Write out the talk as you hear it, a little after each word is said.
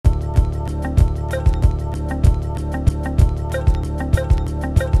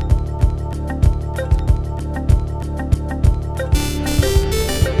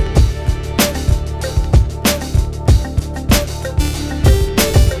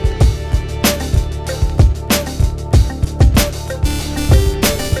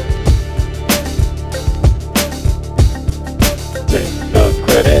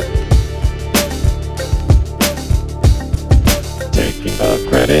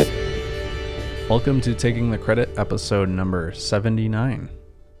Welcome to Taking the Credit, episode number 79.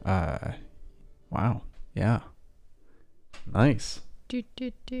 Wow. Yeah. Nice.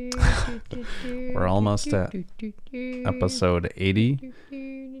 We're almost at episode 80.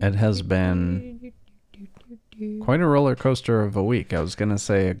 It has been quite a roller coaster of a week. I was going to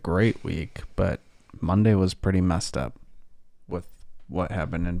say a great week, but Monday was pretty messed up with what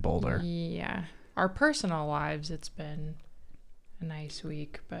happened in Boulder. Yeah. Our personal lives, it's been a nice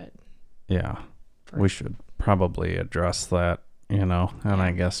week, but... Yeah. We should probably address that, and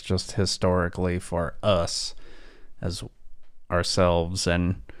I guess just historically for us as ourselves,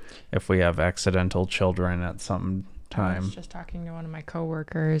 and if we have accidental children at some time. I was just talking to one of my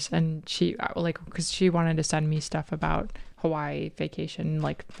coworkers, and she, because she wanted to send me stuff about Hawaii vacation,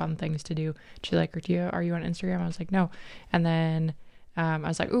 fun things to do. She's like, are you on Instagram? I was like, no. And then I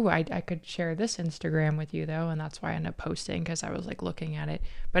was like, ooh, I could share this Instagram with you though. And that's why I ended up posting, because I was looking at it.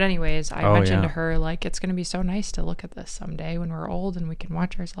 But anyways, I mentioned to her, it's going to be so nice to look at this someday when we're old and we can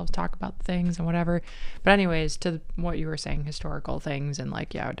watch ourselves talk about things and whatever. But anyways, to what you were saying, historical things, and I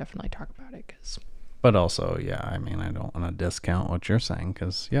would definitely talk about it. But also, I don't want to discount what you're saying,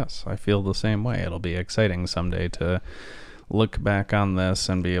 because yes, I feel the same way. It'll be exciting someday to look back on this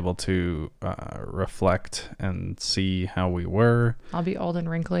and be able to reflect and see how we were. I'll be old and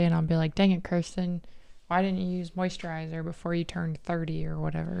wrinkly, and I'll be like, dang it, Kirsten, why didn't you use moisturizer before you turned 30 or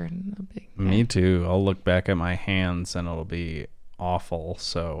whatever? And it'll be, Me too. I'll look back at my hands and it'll be awful.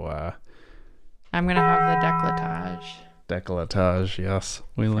 So I'm gonna have the decolletage. Yes,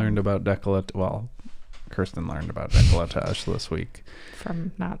 we learned about decolletage. Well, Kirsten learned about decolletage this week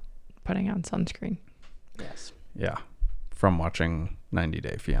from not putting on sunscreen. Yes. Yeah. From watching 90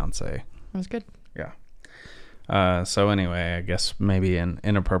 Day Fiancé. That was good. Yeah. So anyway, I guess maybe an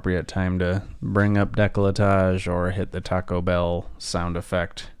inappropriate time to bring up decolletage or hit the Taco Bell sound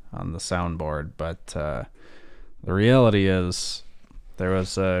effect on the soundboard. But the reality is there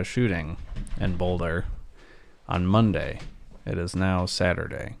was a shooting in Boulder on Monday. It is now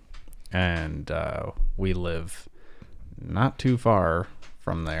Saturday. And we live not too far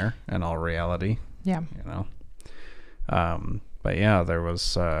from there in all reality. Yeah. But yeah, there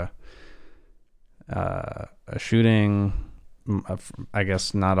was a shooting. I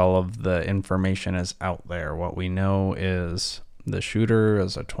guess not all of the information is out there. What we know is the shooter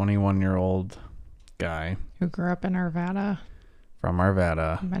is a 21-year-old guy who grew up in Arvada. From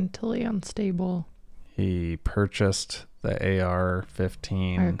Arvada. Mentally unstable. He purchased the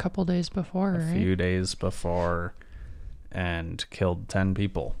AR-15 a couple days before, a few days before, and killed 10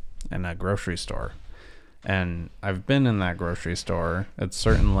 people in a grocery store. And I've been in that grocery store. It's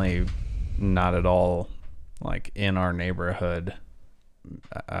certainly not at all in our neighborhood.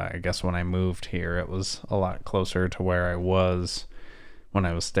 I guess when I moved here, it was a lot closer to where I was when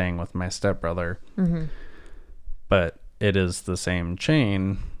I was staying with my stepbrother. Mm-hmm. But it is the same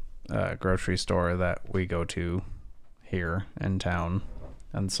chain grocery store that we go to here in town.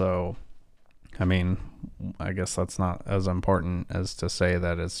 And so, I guess that's not as important as to say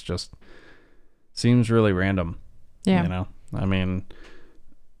that it's just seems really random. Yeah.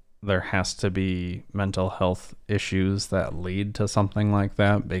 There has to be mental health issues that lead to something like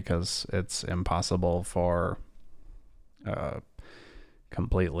that, because it's impossible for a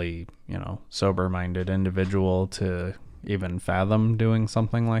completely, sober-minded individual to even fathom doing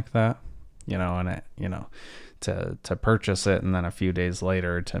something like that, and it, to purchase it and then a few days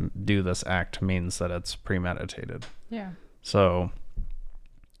later to do this act means that it's premeditated. Yeah. So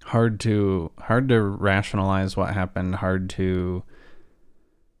hard to rationalize what happened, hard to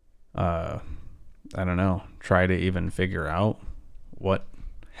try to even figure out what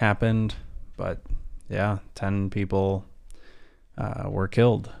happened. But yeah, 10 people were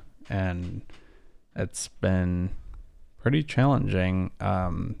killed, and it's been pretty challenging,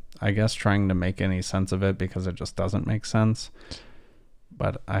 I guess, trying to make any sense of it, because it just doesn't make sense.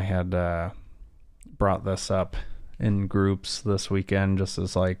 But I had brought this up in groups this weekend, just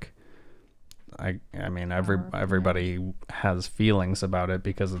as everybody has feelings about it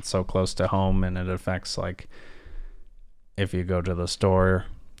because it's so close to home, and it affects, if you go to the store,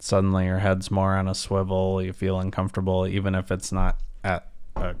 suddenly your head's more on a swivel, you feel uncomfortable, even if it's not at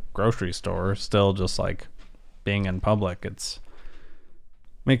a grocery store, still just being in public, it's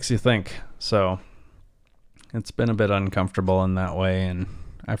makes you think. So it's been a bit uncomfortable in that way. And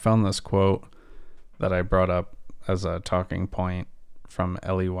I found this quote that I brought up as a talking point from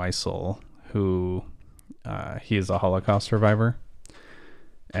Elie Wiesel, who he is a Holocaust survivor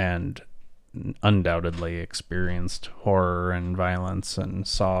and undoubtedly experienced horror and violence and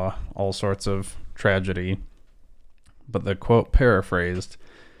saw all sorts of tragedy. But the quote paraphrased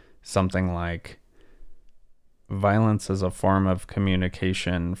something like, violence is a form of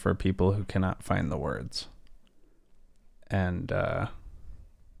communication for people who cannot find the words. And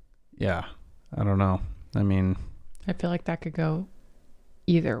yeah, I don't know. I mean, I feel like that could go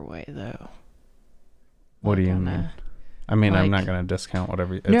either way, though. what do you mean? I mean, I'm not going to discount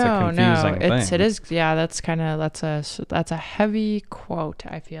whatever. It's a confusing thing. It is. Yeah, that's a heavy quote,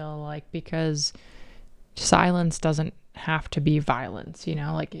 I feel like, because silence doesn't have to be violence, you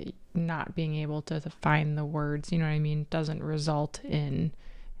know, like not being able to find the words, you know what I mean, doesn't result in.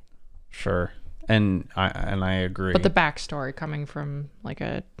 Sure. And I agree. But the backstory coming from like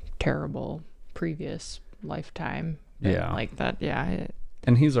a terrible previous lifetime. Yeah. Like that. Yeah.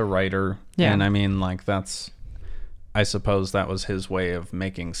 And he's a writer. Yeah. And I mean, like, I suppose that was his way of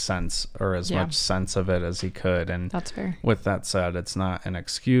making sense, or as much sense of it as he could. And that's fair. With that said, it's not an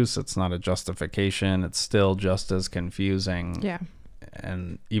excuse. It's not a justification. It's still just as confusing. Yeah.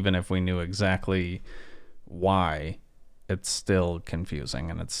 And even if we knew exactly why, it's still confusing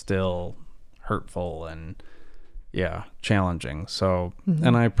and it's still hurtful and challenging. So,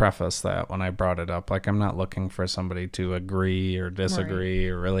 and I preface that when I brought it up, like, I'm not looking for somebody to agree or disagree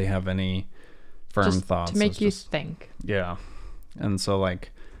or really have any firm just thoughts. To make you think. Yeah. And so,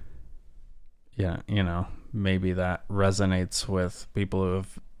 like, you know, maybe that resonates with people who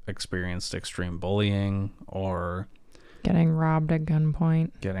have experienced extreme bullying or getting robbed at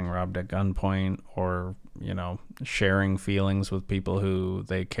gunpoint, or, you know, sharing feelings with people who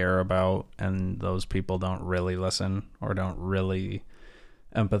they care about, and those people don't really listen or don't really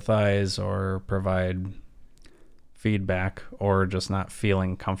empathize or provide feedback, or just not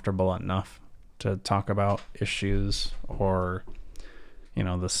feeling comfortable enough to talk about issues, or, you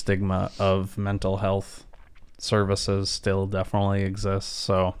know, the stigma of mental health services still definitely exists.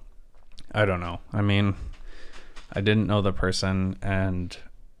 So I don't know. I mean, I didn't know the person, and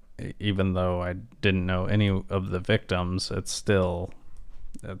even though I didn't know any of the victims, it's still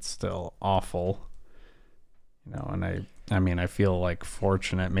awful, you know. And I mean, I feel like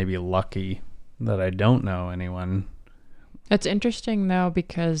fortunate, maybe lucky, that I don't know anyone. It's interesting though,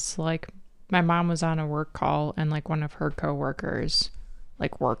 because like my mom was on a work call, and like one of her coworkers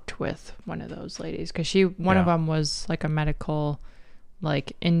like worked with one of those ladies, because one of them was like a medical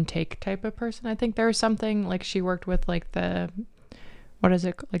like intake type of person. I think there was something like she worked with like the, what is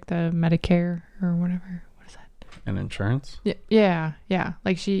it, like the Medicare or whatever. What is that? An insurance? Yeah.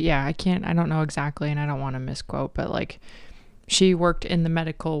 Like I don't know exactly, and I don't want to misquote, but like she worked in the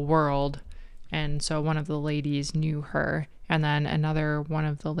medical world, and so one of the ladies knew her, and then another one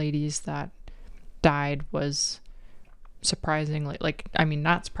of the ladies that died was surprisingly, like, I mean,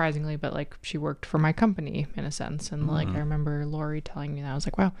 not surprisingly, but like she worked for my company in a sense. And like I remember Lori telling me that. I was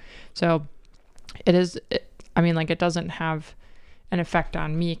like, wow. So I mean, like, it doesn't have an effect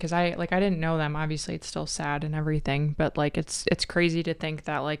on me, because I didn't know them. Obviously it's still sad and everything, but like it's crazy to think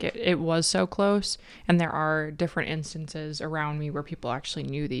that like it was so close, and there are different instances around me where people actually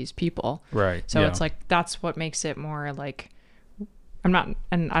knew these people, right? So it's like, that's what makes it more like, and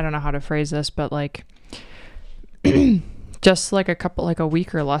I don't know how to phrase this, but like just like a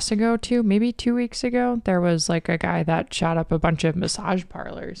week or less ago, maybe 2 weeks ago, there was like a guy that shot up a bunch of massage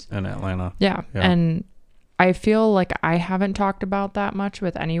parlors in Atlanta. Yeah. And I feel like I haven't talked about that much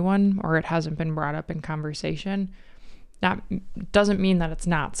with anyone, or it hasn't been brought up in conversation. That doesn't mean that it's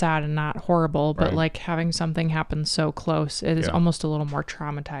not sad and not horrible, but like having something happen so close, it is almost a little more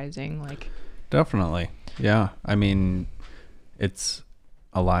traumatizing. Like, definitely. Yeah. I mean, it's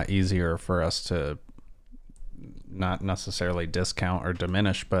a lot easier for us to not necessarily discount or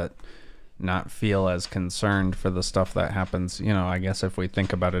diminish, but not feel as concerned for the stuff that happens. You know, I guess if we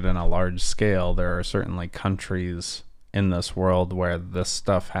think about it in a large scale, there are certainly countries in this world where this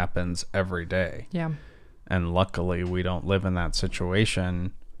stuff happens every day. Yeah. And luckily we don't live in that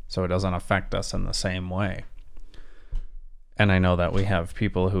situation, so it doesn't affect us in the same way. And I know that we have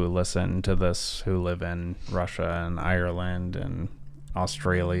people who listen to this who live in Russia and Ireland and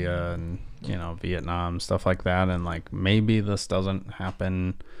Australia and, you know, Vietnam, stuff like that. And like, maybe this doesn't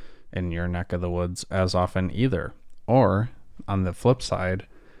happen in your neck of the woods as often either. Or on the flip side,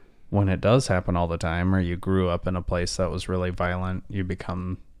 when it does happen all the time, or you grew up in a place that was really violent, you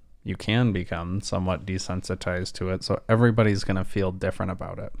can become somewhat desensitized to it. So everybody's going to feel different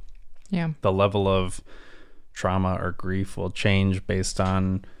about it. Yeah. The level of trauma or grief will change based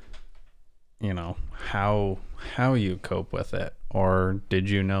on, you know, how you cope with it, or did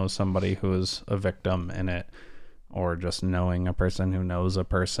you know somebody who is a victim in it, or just knowing a person who knows a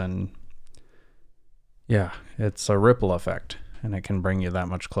person. Yeah, it's a ripple effect, and it can bring you that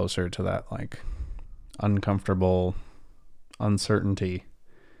much closer to that like uncomfortable uncertainty.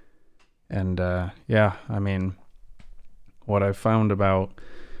 And I mean, what I found about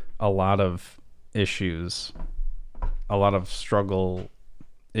a lot of issues, a lot of struggle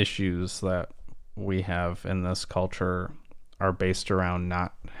issues that we have in this culture are based around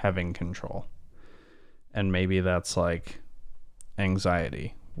not having control. And maybe that's like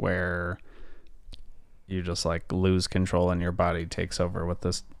anxiety, where you just like lose control and your body takes over with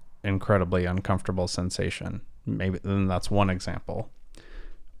this incredibly uncomfortable sensation. Maybe then that's one example.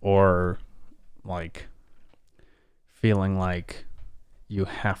 Or like feeling like you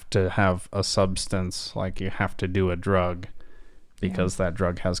have to have a substance, like you have to do a drug because that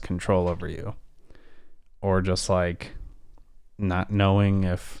drug has control over you. Or just like not knowing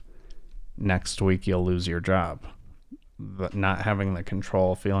if next week you'll lose your job. Not having the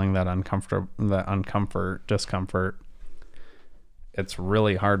control, feeling that discomfort. It's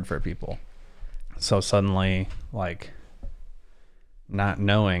really hard for people. So suddenly, like, not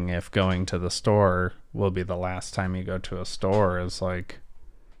knowing if going to the store will be the last time you go to a store is like,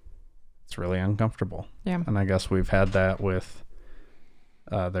 it's really uncomfortable. Yeah. And I guess we've had that with,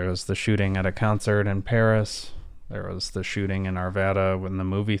 there was the shooting at a concert in Paris. There was the shooting in Arvada in the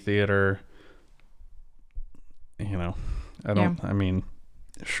movie theater. You know, I mean,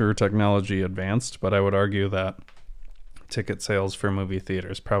 sure, technology advanced, but I would argue that ticket sales for movie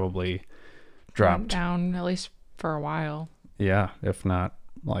theaters probably dropped. Went down, at least for a while. Yeah, if not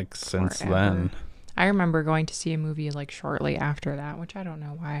like since Forever. then. I remember going to see a movie like shortly after that, which I don't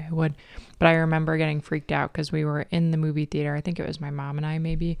know why I would, but I remember getting freaked out because we were in the movie theater. I think it was my mom and I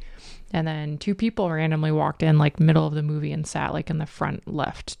maybe. And then two people randomly walked in like middle of the movie and sat like in the front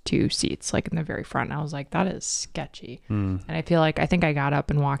left two seats, like in the very front. And I was like, that is sketchy. And I think I got up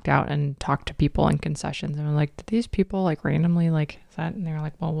and walked out and talked to people in concessions and I'm like, did these people like randomly like that? And they were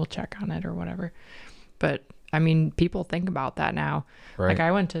like, well, we'll check on it or whatever. But I mean, people think about that now. Right. Like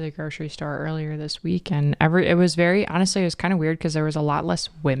I went to the grocery store earlier this week and it was honestly, it was kind of weird because there was a lot less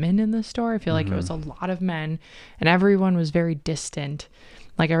women in the store. I feel like it was a lot of men and everyone was very distant.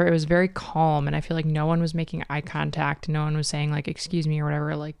 Like it was very calm and I feel like no one was making eye contact. No one was saying like, excuse me or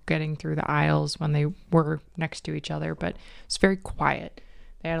whatever, like getting through the aisles when they were next to each other, but it's very quiet.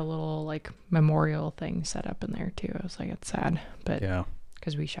 They had a little like memorial thing set up in there too. I was like, it's sad, but yeah,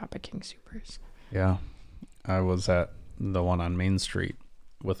 because we shop at King Soopers. Yeah. I was at the one on Main Street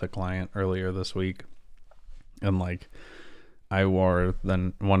with a client earlier this week and like I wore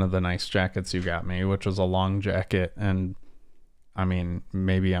one of the nice jackets you got me, which was a long jacket. And I mean,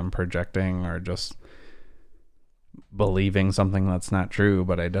 maybe I'm projecting or just believing something that's not true,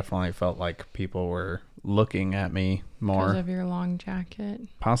 but I definitely felt like people were looking at me more. Because of your long jacket?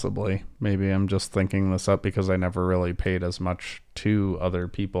 Possibly. Maybe I'm just thinking this up because I never really paid as much to other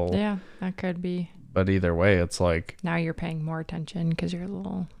people. Yeah, that could be. But either way, it's like... Now you're paying more attention because you're a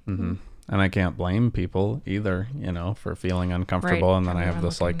little... Mm-hmm. And I can't blame people either, you know, for feeling uncomfortable. Right. And then I have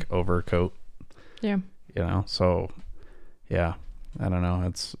this like overcoat. Yeah. You know, so yeah, I don't know.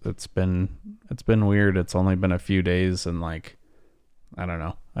 It's been weird. It's only been a few days and like, I don't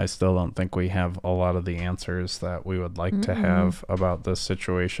know. I still don't think we have a lot of the answers that we would like to have about this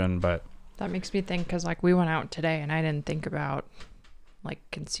situation, but... That makes me think because like we went out today and I didn't think about like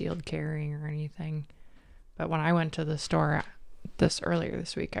concealed carrying or anything. But when I went to the store earlier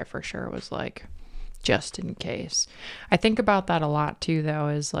this week, I for sure was like, just in case. I think about that a lot too, though,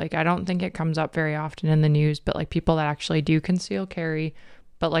 is like, I don't think it comes up very often in the news, but like people that actually do conceal carry,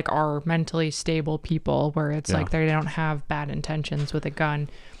 but like are mentally stable people where it's like they don't have bad intentions with a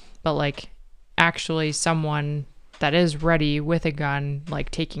gun, but like actually someone that is ready with a gun, like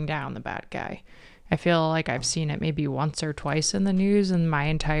taking down the bad guy. I feel like I've seen it maybe once or twice in the news in my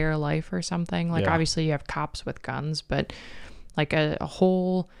entire life or something. Like obviously you have cops with guns, but like a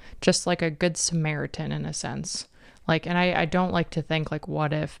whole, just like a good Samaritan in a sense. Like, and I don't like to think like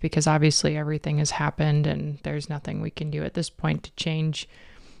what if, because obviously everything has happened and there's nothing we can do at this point to change,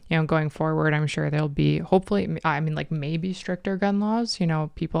 you know, going forward. I'm sure there'll be, hopefully, I mean, like maybe stricter gun laws, you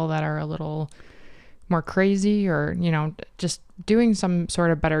know, people that are a little more crazy or, you know, just doing some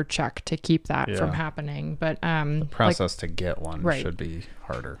sort of better check to keep that from happening. But the process to get one should be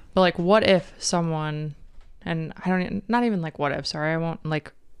harder. But like, what if someone, and I don't, not even like what if, sorry, I won't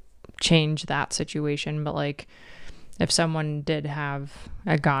like change that situation, but like if someone did have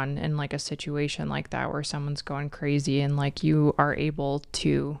a gun in like a situation like that where someone's going crazy and like you are able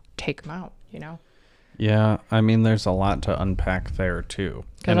to take them out, you know? Yeah, I mean, there's a lot to unpack there too.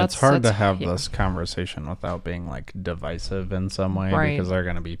 And it's hard to have this conversation without being like divisive in some way, because there are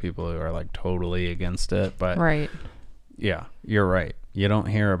going to be people who are like totally against it. But yeah, you're right. You don't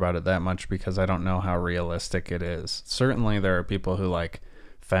hear about it that much because I don't know how realistic it is. Certainly there are people who like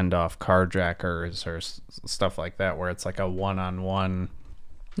fend off carjackers or stuff like that, where it's like a one-on-one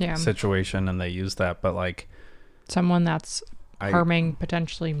situation, and they use that. But like someone that's harming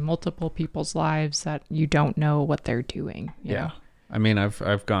potentially multiple people's lives that you don't know what they're doing. You know? I mean,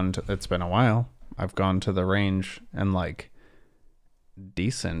 I've gone to, it's been a while. I've gone to the range and like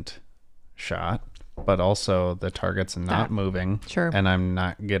decent shot, but also the target's not moving. Sure. And I'm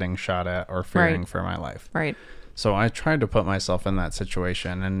not getting shot at or fearing for my life. Right. So I tried to put myself in that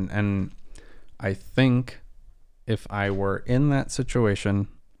situation, and I think if I were in that situation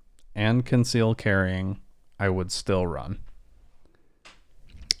and conceal carrying, I would still run.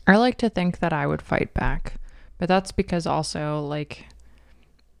 I like to think that I would fight back, but that's because also like,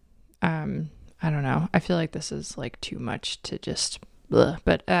 I don't know. I feel like this is like too much to just,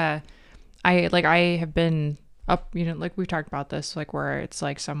 but I have been up, you know, like we've talked about this, like where it's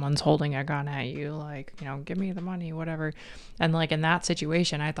like someone's holding a gun at you, like, you know, give me the money, whatever. And like in that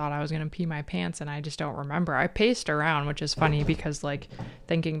situation, I thought I was going to pee my pants and I just don't remember. I paced around, which is funny because like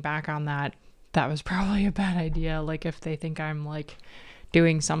thinking back on that, that was probably a bad idea. Like if they think I'm like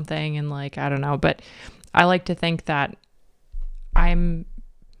doing something and like, I don't know, but I like to think that I'm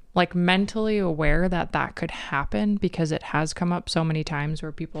like mentally aware that that could happen because it has come up so many times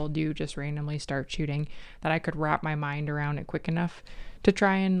where people do just randomly start shooting, that I could wrap my mind around it quick enough to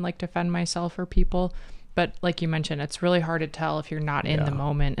try and like defend myself or people. But like you mentioned, it's really hard to tell if you're not in the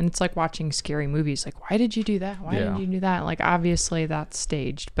moment. And it's like watching scary movies. Like, why did you do that? Why did you do that? Like, obviously that's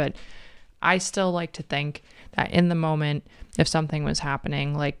staged, but I still like to think that in the moment, if something was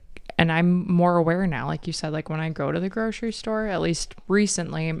happening, like, and I'm more aware now, like you said, like when I go to the grocery store, at least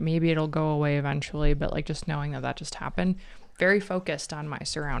recently, maybe it'll go away eventually, but like just knowing that that just happened, very focused on my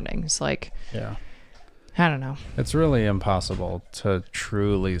surroundings. Like, I don't know. It's really impossible to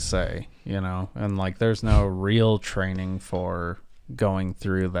truly say, you know, and like there's no real training for going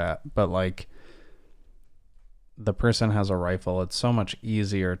through that. But like the person has a rifle, it's so much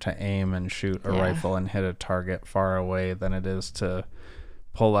easier to aim and shoot a rifle and hit a target far away than it is to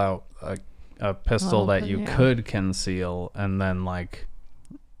pull out a pistol that you could conceal and then like,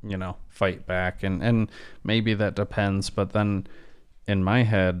 you know, fight back. And maybe that depends, but then in my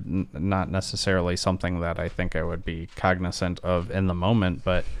head, not necessarily something that I think I would be cognizant of in the moment,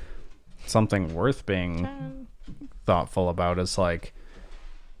 but something worth being thoughtful about is like,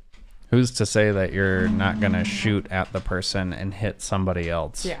 who's to say that you're not going to shoot at the person and hit somebody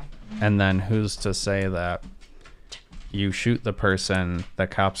else? Yeah. And then who's to say that you shoot the person, the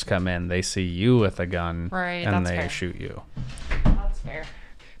cops come in, they see you with a gun, and they shoot you. That's fair.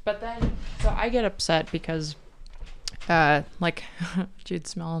 But then, so I get upset because, like, Jude's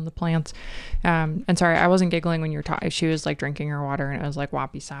smelling the plants. And sorry, I wasn't giggling when you were talking. She was like drinking her water, and it was like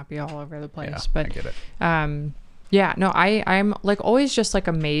wappy sappy all over the place. Yeah, but I get it. Yeah, no, I'm like always just like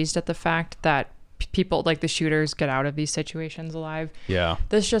amazed at the fact that people like the shooters get out of these situations alive. Yeah.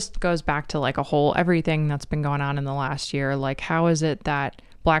 This just goes back to like a whole everything that's been going on in the last year. Like, how is it that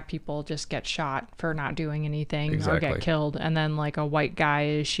black people just get shot for not doing anything or get killed, and then like a white guy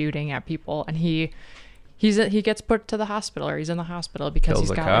is shooting at people and he gets put to the hospital, or he's in the hospital because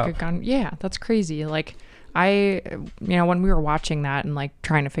he's got like a gun. Yeah, that's crazy. Like you know, when we were watching that and like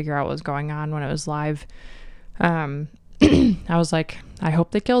trying to figure out what was going on when it was live, I was like, I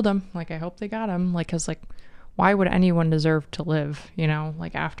hope they killed him. Like, I hope they got him. Like, cause like, why would anyone deserve to live? You know,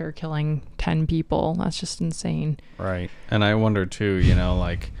 like after killing 10 people, that's just insane. Right. And I wonder too, you know,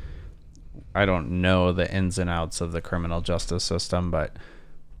 like, I don't know the ins and outs of the criminal justice system, but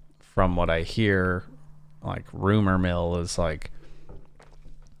from what I hear, like rumor mill is like,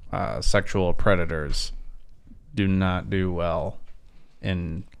 sexual predators do not do well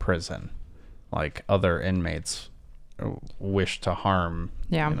in prison. Like other inmates wish to harm,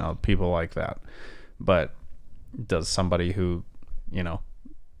 you know, people like that. But does somebody who, you know,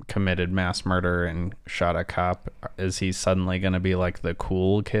 committed mass murder and shot a cop, is he suddenly going to be like the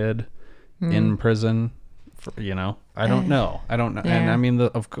cool kid in prison? You know, I don't know. I don't know. Yeah. And I mean,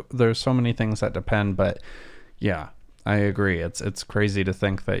 there's so many things that depend, but yeah, I agree. It's crazy to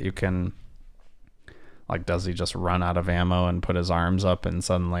think that you can, like, does he just run out of ammo and put his arms up and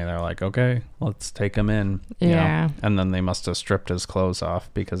suddenly they're like, okay, let's take him in. Yeah. Know? And then they must have stripped his clothes off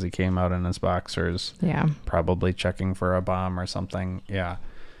because he came out in his boxers. Yeah. Probably checking for a bomb or something. Yeah.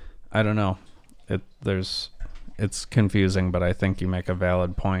 I don't know. It's confusing, but I think you make a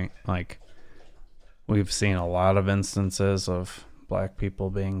valid point. Like, we've seen a lot of instances of black people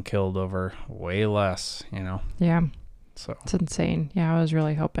being killed over way less, you know? Yeah. So it's insane. Yeah. I was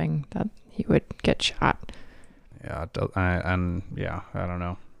really hoping that he would get shot. Yeah, I don't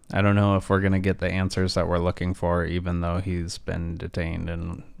know. I don't know if we're going to get the answers that we're looking for, even though he's been detained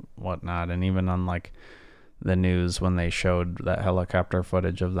and whatnot. And even on like the news when they showed that helicopter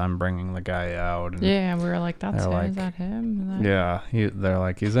footage of them bringing the guy out. And yeah, we were like, that's him. like, Is that him? Is that... Yeah, they're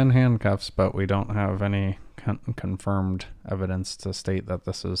like, he's in handcuffs, but we don't have any confirmed evidence to state that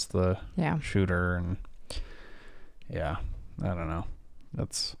this is the shooter. And yeah, I don't know.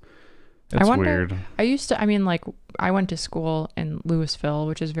 It's weird. I went to school in Louisville,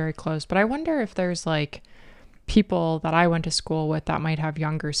 which is very close, but I wonder if there's like people that I went to school with that might have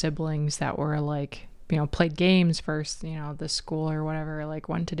younger siblings that were like, you know, played games first, you know, the school or whatever, like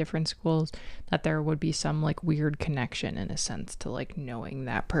went to different schools, that there would be some like weird connection in a sense to like knowing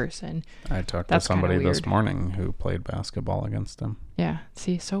that person. I talked to somebody this morning who played basketball against him. Yeah.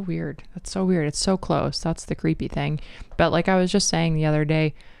 See, so weird. That's so weird. It's so close. That's the creepy thing. But like I was just saying the other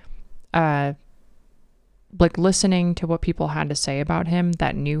day, like listening to what people had to say about him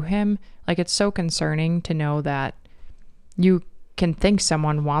that knew him, like it's so concerning to know that you can think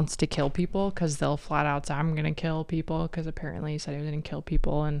someone wants to kill people because they'll flat out say, I'm gonna kill people, because apparently he said he was gonna kill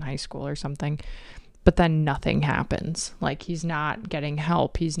people in high school or something, but then nothing happens. Like he's not getting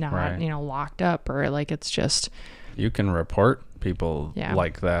help, he's not you know, locked up, or like it's just, you can report people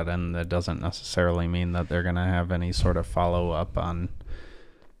like that, and it doesn't necessarily mean that they're gonna have any sort of follow-up on,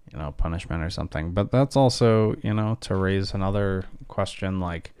 you know, punishment or something. But that's also, you know, to raise another question,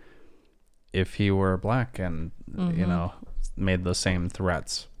 like if he were black and you know, made the same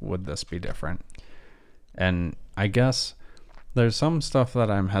threats, would this be different? And I guess there's some stuff that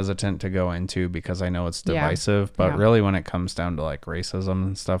I'm hesitant to go into because I know it's divisive, but really when it comes down to like racism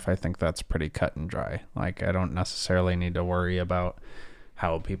and stuff, I think that's pretty cut and dry. Like I don't necessarily need to worry about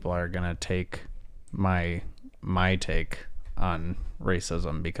how people are going to take my take on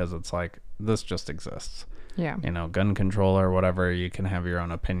racism, because it's like, this just exists. Yeah. You know, gun control or whatever, you can have your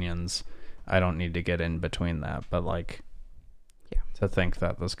own opinions. I don't need to get in between that, but like, to think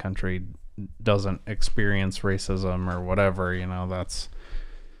that this country doesn't experience racism or whatever, you know, that's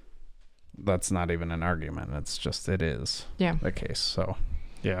not even an argument. It's just, it is the case. So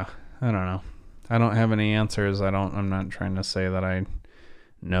yeah, I don't know. I don't have any answers. I'm not trying to say that I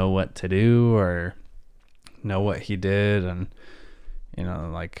know what to do or know what he did. And, you know,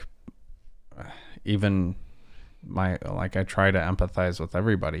 like even I try to empathize with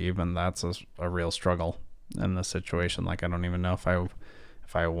everybody. Even that's a real struggle in this situation. Like I don't even know if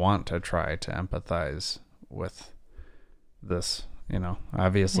I want to try to empathize with this, you know.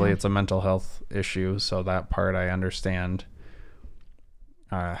 Obviously it's a mental health issue, so that part I understand.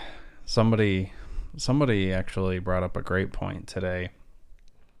 Somebody actually brought up a great point today.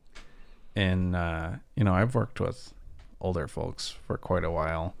 In you know, I've worked with older folks for quite a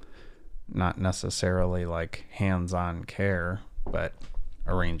while, not necessarily like hands-on care, but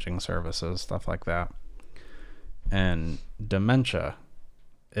arranging services, stuff like that. And dementia,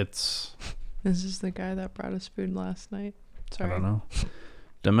 this is the guy that brought us food last night. Sorry. I don't know.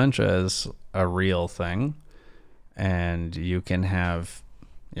 Dementia is a real thing, and you can have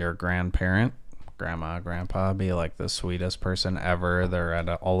your grandparent, grandma, grandpa, be like the sweetest person ever. They're at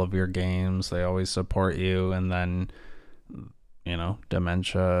all of your games. They always support you. And then, you know,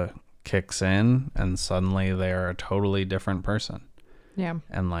 dementia kicks in and suddenly they're a totally different person. Yeah.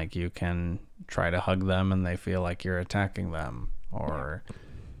 And like you can try to hug them and they feel like you're attacking them, or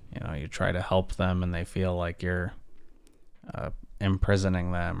you know, you try to help them and they feel like you're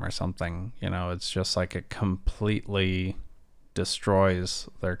imprisoning them or something. You know, it's just like it completely destroys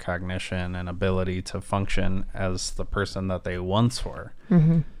their cognition and ability to function as the person that they once were.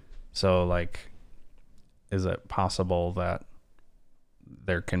 So like, is it possible that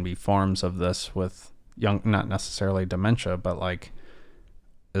there can be forms of this with not necessarily dementia, but like,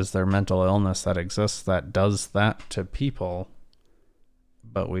 is there mental illness that exists that does that to people,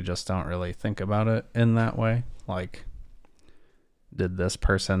 but we just don't really think about it in that way? Like, did this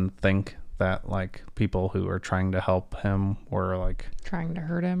person think that like people who were trying to help him were like trying to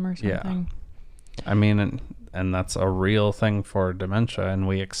hurt him or something? Yeah. I mean, and that's a real thing for dementia, and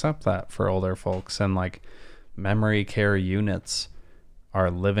we accept that for older folks. And like memory care units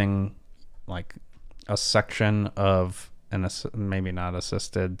are living like a section of maybe not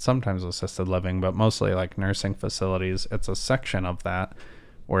assisted, sometimes assisted living, but mostly like nursing facilities. It's a section of that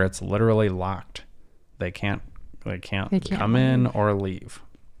where it's literally locked. They can't come in or leave.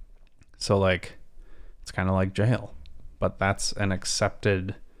 So like, it's kind of like jail, but that's an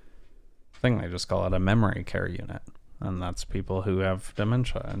accepted thing. They just call it a memory care unit, and that's people who have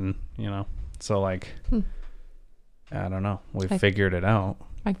dementia. And you know, so like, I don't know, we figured it out.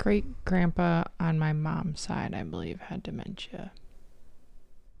 My great grandpa on my mom's side, I believe, had dementia.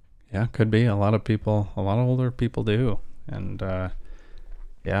 Yeah, could be. A lot of older people do. And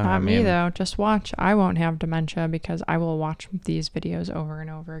yeah, Not I me mean, though. Just watch. I won't have dementia because I will watch these videos over and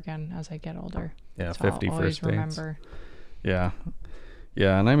over again as I get older. yeah, So I'll 50 always first dates. remember. Yeah.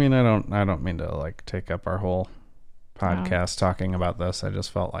 Yeah, and I mean, I don't mean to like take up our whole podcast talking about this. I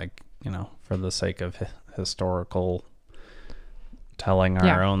just felt like, for the sake of historical telling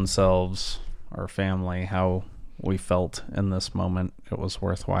our own selves, our family, how we felt in this moment, it was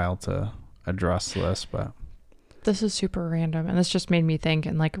worthwhile to address this. But this is super random, and this just made me think.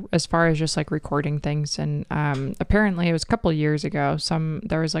 And like, as far as just like recording things, and apparently it was a couple years ago.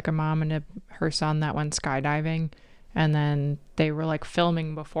 There was like a mom and her son that went skydiving, and then they were like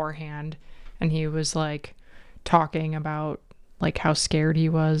filming beforehand, and he was like talking about like how scared he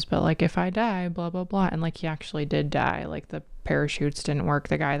was, but like, if I die, blah blah blah, and like he actually did die. Like the parachutes didn't work.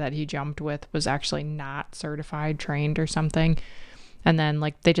 The guy that he jumped with was actually not certified, trained or something. And then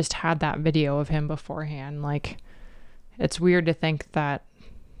like they just had that video of him beforehand. Like, it's weird to think that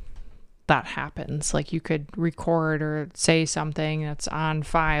happens. Like, you could record or say something that's on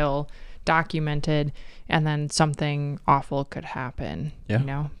file, documented, and then something awful could happen.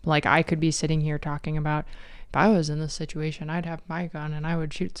 Yeah. Like, I could be sitting here talking about, if I was in this situation, I'd have my gun and I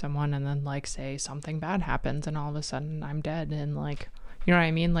would shoot someone, and then like say something bad happens and all of a sudden I'm dead. And like, you know what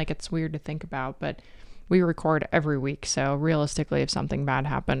I mean? Like, it's weird to think about, but we record every week. So realistically, if something bad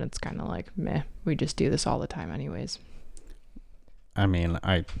happened, it's kind of like, meh, we just do this all the time anyways. I mean,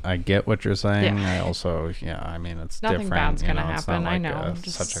 I get what you're saying. Yeah. I also, I mean, it's Nothing different. bad's gonna It's not happen. like I know.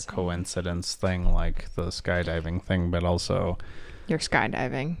 such a coincidence thing like the skydiving thing, but also you're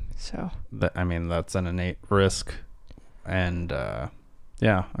skydiving, so I mean, that's an innate risk. And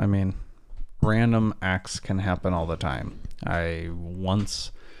yeah, I mean, random acts can happen all the time. I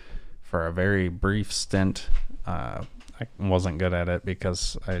once, for a very brief stint, I wasn't good at it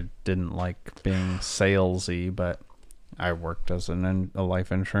because I didn't like being salesy, but I worked as a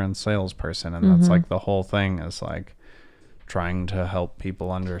life insurance salesperson, and that's like the whole thing is like trying to help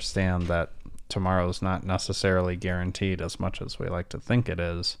people understand that tomorrow's not necessarily guaranteed as much as we like to think it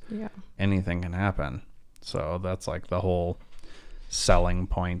is. Yeah. Anything can happen. So that's like the whole selling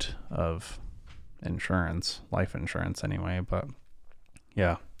point of insurance, life insurance anyway. But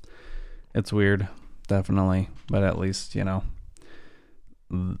yeah, it's weird, definitely. But at least,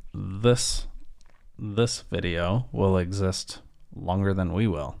 this video will exist longer than we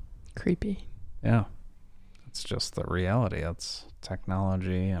will. Creepy. Yeah. It's just the reality. It's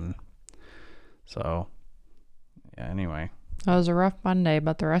technology. And so, yeah, anyway. That was a rough Monday,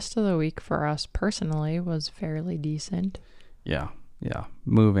 but the rest of the week for us personally was fairly decent. Yeah.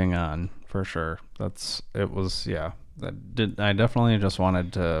 Moving on for sure. I definitely just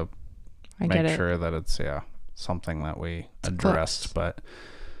wanted to make sure that it's, something that we addressed. But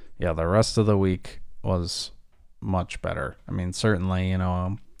yeah, the rest of the week was much better. I mean, certainly,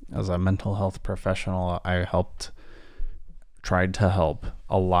 as a mental health professional, I tried to help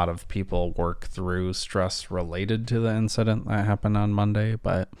a lot of people work through stress related to the incident that happened on Monday.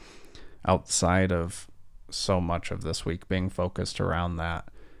 But outside of so much of this week being focused around that,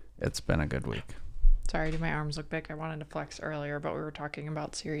 it's been a good week. Sorry, do my arms look big? I wanted to flex earlier, but we were talking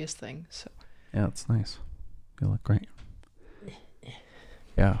about serious things. So. Yeah, it's nice. You look great.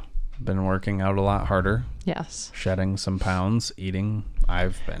 Yeah. Been working out a lot harder. Yes. Shedding some pounds.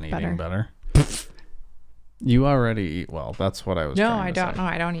 I've been eating better. You already eat well. That's what I was trying to say. No, I don't. No,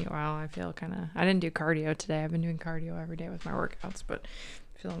 I don't eat well. I feel I didn't do cardio today. I've been doing cardio every day with my workouts, but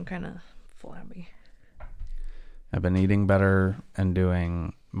I feel I'm kind of flabby. I've been eating better and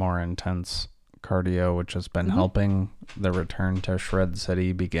doing more intense cardio, which has been helping. The return to Shred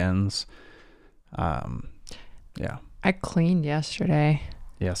City begins. Yeah. I cleaned yesterday.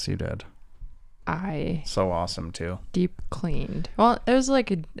 Yes, you did. I so awesome too. Deep cleaned. Well, it was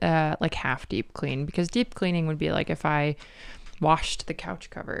like a like half deep clean, because deep cleaning would be like if I washed the couch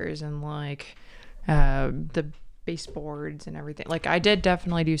covers and like the baseboards and everything. Like I did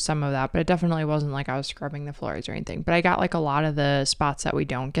definitely do some of that, but it definitely wasn't like I was scrubbing the floors or anything. But I got like a lot of the spots that we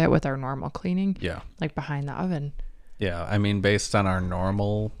don't get with our normal cleaning. Yeah. Like behind the oven. Yeah, I mean, based on our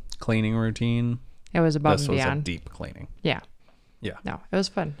normal cleaning routine, it was above and beyond. This was a deep cleaning. Yeah. Yeah. No, it was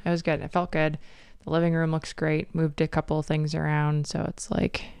fun. It was good. It felt good. The living room looks great. Moved a couple of things around, so it's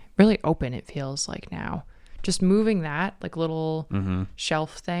like really open. It feels like now. Just moving that like little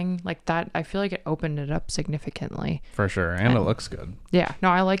shelf thing like that, I feel like it opened it up significantly. For sure, and it looks good. Yeah, no,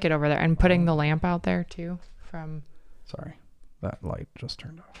 I like it over there. And putting the lamp out there too. Sorry, that light just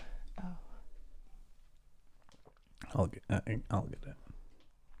turned off. Oh. I'll get it.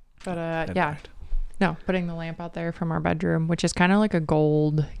 But yeah, No, putting the lamp out there from our bedroom, which is kind of like a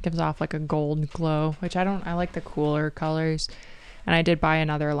gold, gives off like a gold glow, which I like the cooler colors. And I did buy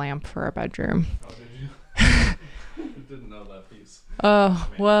another lamp for our bedroom. Oh, did you? I didn't know that piece. Oh,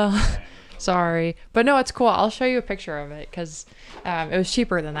 well, sorry. But no, it's cool. I'll show you a picture of it because it was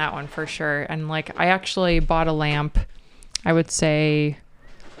cheaper than that one for sure. And like, I actually bought a lamp, I would say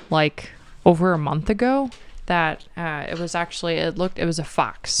like over a month ago that it was a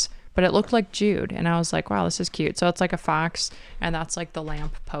fox, but it looked like Jude. And I was like, wow, this is cute. So it's like a fox, and that's like the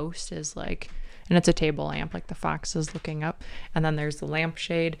lamp post is like, and it's a table lamp, like the fox is looking up, and then there's the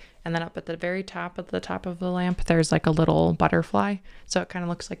lampshade, and then up at the very top of the lamp there's like a little butterfly, so it kind of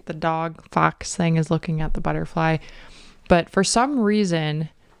looks like the dog fox thing is looking at the butterfly. But for some reason,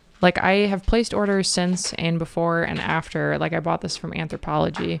 like I have placed orders since and before and after, like I bought this from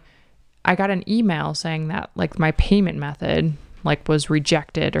Anthropology, I got an email saying that like my payment method like was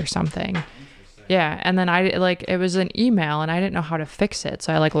rejected or something. Yeah, and then it was an email and I didn't know how to fix it.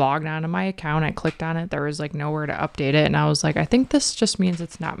 So I like logged onto my account, I clicked on it, there was like nowhere to update it, and I was like, I think this just means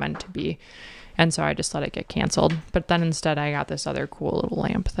it's not meant to be. And so I just let it get canceled. But then instead I got this other cool little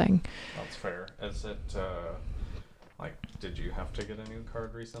lamp thing. That's fair. Is it like, did you have to get a new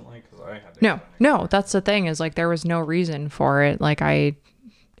card recently? Because I had to. No, that's the thing is like there was no reason for it. Like I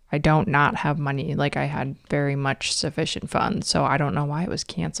don't not have money. Like I had very much sufficient funds, so I don't know why it was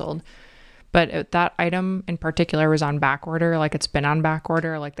canceled. But that item in particular was on back order. Like it's been on back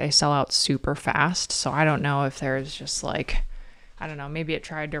order. Like they sell out super fast. So I don't know if there's just like, I don't know, maybe it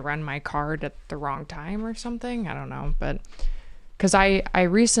tried to run my card at the wrong time or something. I don't know. But because I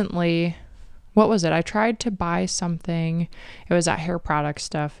recently, what was it? I tried to buy something. It was that hair product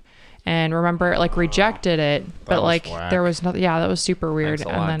stuff. And remember, it like rejected it. But like whack. there was nothing. Yeah, that was super weird. Thanks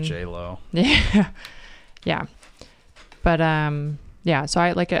a and lot, then J-Lo. Yeah. But yeah, so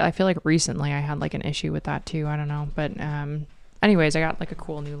I feel like recently I had like an issue with that too. I don't know. But anyways, I got like a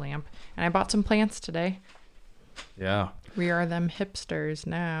cool new lamp, and I bought some plants today. Yeah. We are them hipsters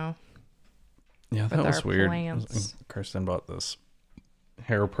now. Yeah, that was weird. Plants. Kirsten bought this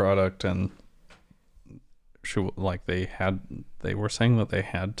hair product, and they were saying that they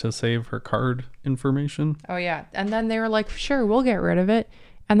had to save her card information. Oh yeah, and then they were like, sure, we'll get rid of it,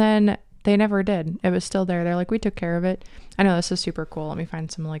 and then they never did. It was still there. They're like, we took care of it. I know, this is super cool. Let me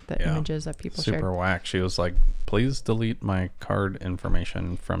find some like the images that people shared. Super whack. She was like, please delete my card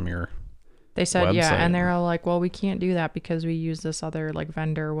information from your They said, website. yeah, and they're all like, well, we can't do that because we use this other like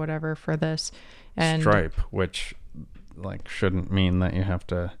vendor or whatever for this. And Stripe, which like shouldn't mean that you have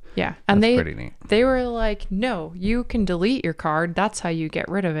to. Yeah, and That's pretty neat. They were like, no, you can delete your card. That's how you get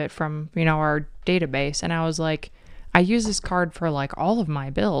rid of it from, our database. And I was like, I use this card for like all of my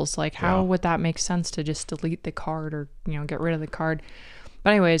bills. Like, how would that make sense to just delete the card or, get rid of the card? But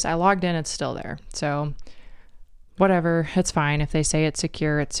anyways, I logged in. It's still there. So whatever. It's fine. If they say it's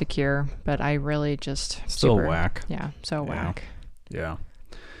secure, it's secure. But I really just... Still whack. Yeah, so whack. Yeah.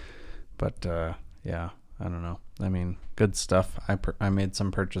 But, yeah, I don't know. I mean, good stuff. I made some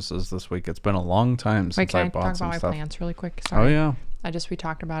purchases this week. It's been a long time since I bought some stuff. Can I talk about my plants really quick? Sorry. Oh, yeah. We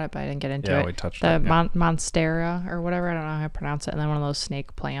talked about it, but I didn't get into it. Yeah, we touched on it. The Monstera or whatever, I don't know how to pronounce it, and then one of those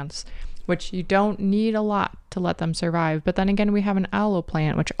snake plants, which you don't need a lot to let them survive. But then again, we have an aloe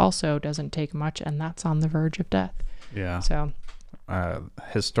plant, which also doesn't take much, and that's on the verge of death. Yeah. So,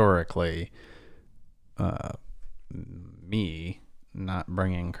 historically, me not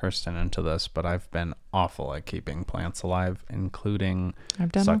bringing Kirsten into this, but I've been awful at keeping plants alive, including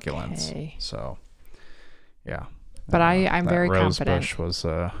succulents. Okay. So, yeah. But I'm very confident. Rose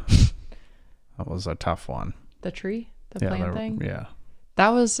bush was a tough one. The tree, plant thing. Yeah. That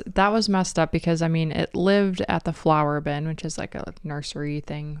was messed up because it lived at the flower bin, which is like a nursery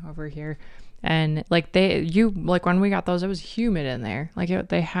thing over here, and like when we got those, it was humid in there. Like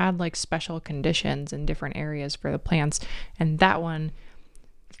they had like special conditions in different areas for the plants, and that one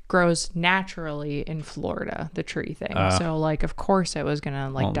grows naturally in Florida, the tree thing. So like of course it was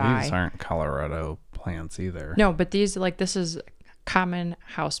gonna die. These aren't Colorado plants either. No, but these this is common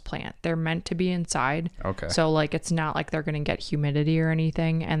house plant. They're meant to be inside. Okay. So like it's not like they're gonna get humidity or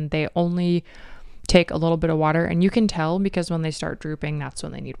anything, and they only take a little bit of water, and you can tell because when they start drooping, that's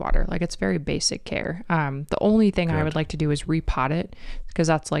when they need water. Like it's very basic care. The only thing I would like to do is repot it, because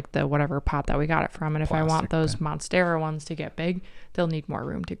that's like the whatever pot that we got it from, and if I want those Monstera ones to get big, they'll need more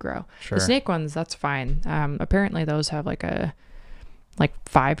room to grow. Sure. The snake ones, that's fine. Apparently those have like a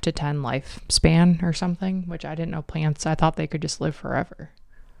 5 to 10 lifespan or something, which I didn't know. Plants, I thought they could just live forever.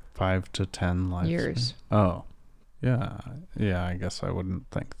 5 to 10 years. Oh, yeah. I guess I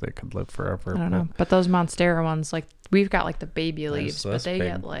wouldn't think they could live forever. I don't know, but those Monstera ones, like we've got like the baby leaves, but they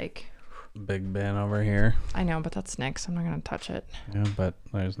get like big bin over here. I know, but that's Nick's. I'm not going to touch it. Yeah, but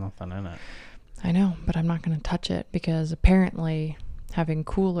there's nothing in it. I know, but I'm not going to touch it because apparently having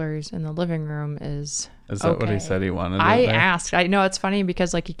coolers in the living room is that what he said he wanted? I asked. I know it's funny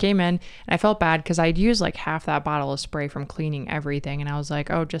because like he came in and I felt bad because I'd used like half that bottle of spray from cleaning everything. And I was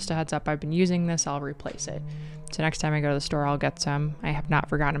like, oh, just a heads up, I've been using this. I'll replace it. So next time I go to the store, I'll get some. I have not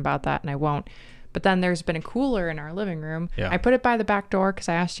forgotten about that and I won't. But then there's been a cooler in our living room. Yeah. I put it by the back door because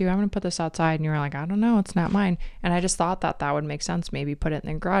I asked you, I'm going to put this outside. And you were like, I don't know. It's not mine. And I just thought that would make sense. Maybe put it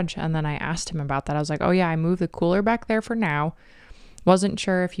in the garage. And then I asked him about that. I was like, oh, yeah, I moved the cooler back there for now. Wasn't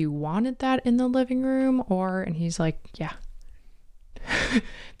sure if you wanted that in the living room or... And he's like, yeah.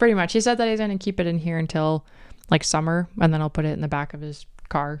 Pretty much. He said that he's going to keep it in here until like summer. And then I'll put it in the back of his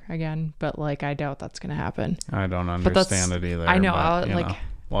car again. But like, I doubt that's going to happen. I don't understand it either. I know. But, like... know.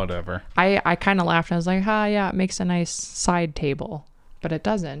 Whatever. I kind of laughed. I was like, yeah, it makes a nice side table. But it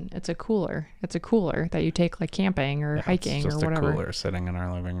doesn't. It's a cooler. It's a cooler that you take like camping or hiking or whatever. It's just a cooler sitting in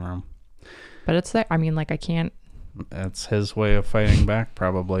our living room. But it's there. I mean, like I can't. It's his way of fighting back,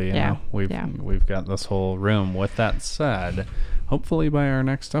 probably. You know, yeah. We've got this whole room. With that said, hopefully by our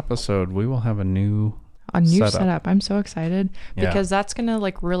next episode, we will have a new setup. I'm so excited because that's going to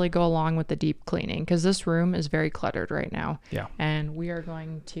like really go along with the deep cleaning because this room is very cluttered right now. Yeah. And we are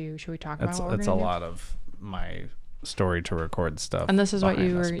going to, should we talk about what it's a lot of my story to record stuff. And this is what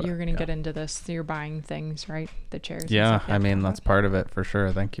you're going to get into this. You're buying things, right? The chairs. Yeah. I mean, that's part of it for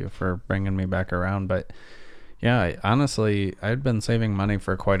sure. Thank you for bringing me back around. But yeah, honestly, I'd been saving money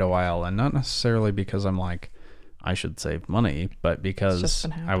for quite a while and not necessarily because I'm like, I should save money, but because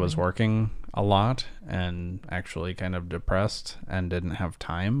I was working a lot and actually kind of depressed and didn't have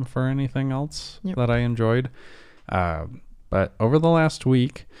time for anything else that I enjoyed. But over the last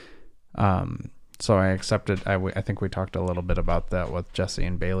week, so I accepted, I think we talked a little bit about that with Jesse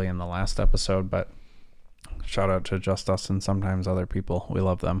and Bailey in the last episode, but shout out to Just Us and sometimes other people. We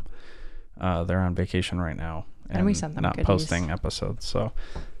love them. They're on vacation right now and we sent them not posting episodes. So,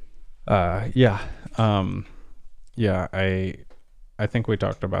 I think we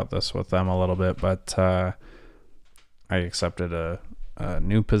talked about this with them a little bit, but I accepted a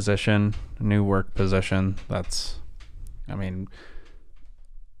new position, new work position. That's, I mean,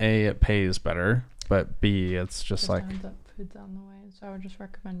 A, it pays better, but B, it's just like... Food's on the way, so I would just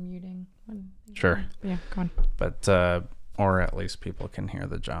recommend muting. Sure. Yeah, go on. But, or at least people can hear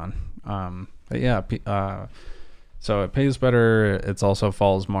the John. But yeah, so it pays better. It also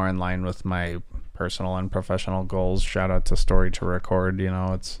falls more in line with my personal and professional goals. Shout out to Story to Record. You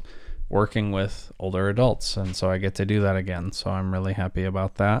know, it's working with older adults, and so I get to do that again. So I'm really happy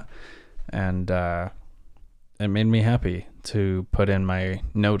about that, and it made me happy to put in my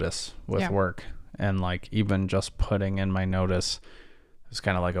notice with work, and like even just putting in my notice is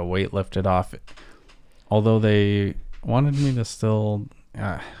kind of like a weight lifted off. Although they wanted me to still,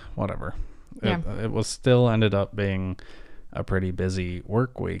 whatever. It was still ended up being a pretty busy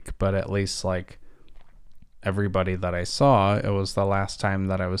work week, but at least like everybody that I saw, it was the last time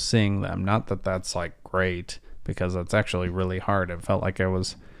that I was seeing them. Not that that's like great, because it's actually really hard. It felt like I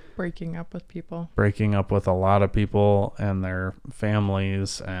was breaking up with a lot of people and their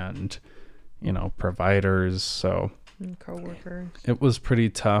families and, you know, providers. So and coworkers. It was pretty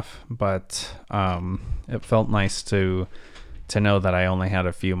tough, but it felt nice to know that I only had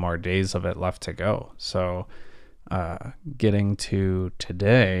a few more days of it left to go. So getting to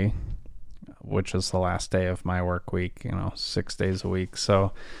today, which is the last day of my work week, you know, 6 days a week.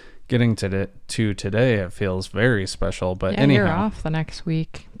 So getting to today, it feels very special. But anyhow, you're off the next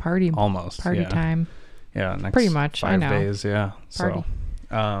week. Party time. Yeah, next pretty much 5 days. Yeah. Party.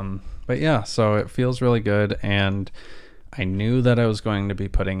 So, but yeah, so it feels really good, and I knew that I was going to be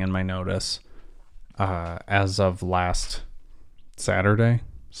putting in my notice as of last Saturday.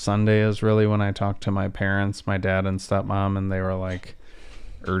 Sunday is really when I talked to my parents, my dad and stepmom, and they were like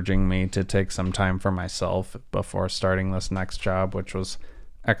urging me to take some time for myself before starting this next job, which was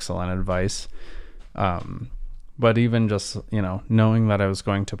excellent advice. But even just, you know, knowing that I was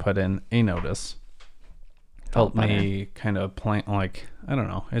going to put in a notice helped me kind of plan, like, I don't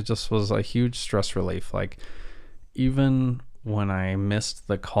know, it just was a huge stress relief. Like, even when I missed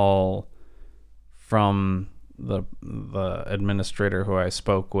the call from the administrator who I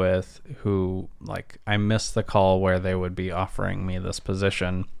spoke with, who, like, I missed the call where they would be offering me this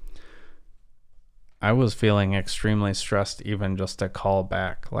position, I was feeling extremely stressed even just to call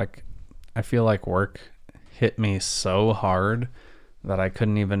back. Like, I feel like work hit me so hard that I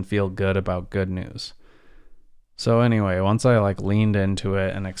couldn't even feel good about good news. So anyway, once I like leaned into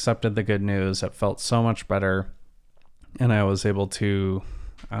it and accepted the good news, it felt so much better. And I was able to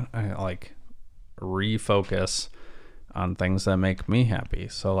I like refocus on things that make me happy.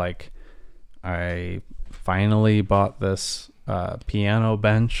 So like I finally bought this piano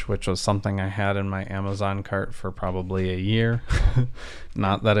bench, which was something I had in my Amazon cart for probably a year.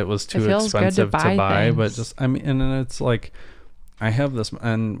 Not that it was too expensive to buy, but just, I mean, and it's like, I have this,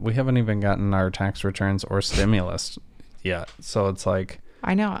 and we haven't even gotten our tax returns or stimulus yet. So it's like,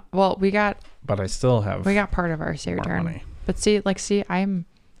 I know. Well, but I still have, we got part of our return. Money. But see, it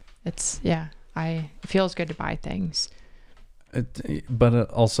feels good to buy things. But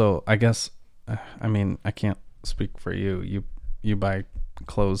also, I guess, I mean, I can't speak for you. You buy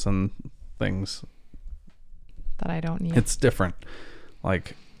clothes and things that I don't need. It's different.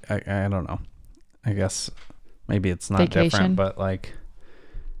 Like, I don't know. I guess maybe it's not different, but like,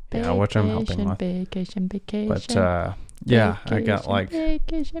 yeah, which I'm helping with. Vacation. But yeah, I got like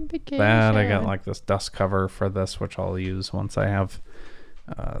vacation. that. I got like this dust cover for this, which I'll use once I have.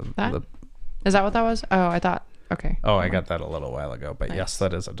 Is that what that was? Oh, I thought. Okay. Oh, I got that a little while ago, but nice. Yes,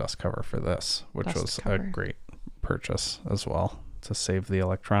 that is a dust cover for this, which was a great purchase as well to save the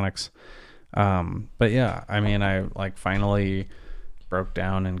electronics. But yeah, I mean, I like finally broke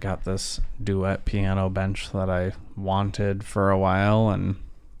down and got this duet piano bench that I wanted for a while and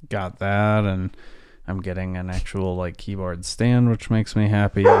got that, and I'm getting an actual like keyboard stand, which makes me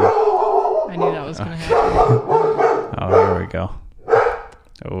happy. I knew that was gonna happen. Oh, here we go.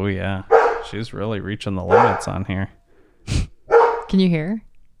 Oh yeah, she's really reaching the limits on here. Can you hear?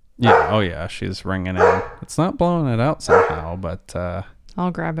 Yeah. Oh yeah, she's ringing in. It's not blowing it out somehow, but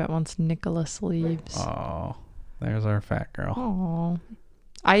I'll grab it once Nicholas leaves. Oh, there's our fat girl. Oh,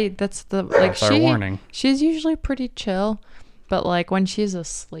 that's our warning. She's usually pretty chill, but like when she's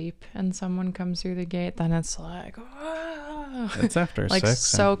asleep and someone comes through the gate, then it's like, oh. It's after like 6.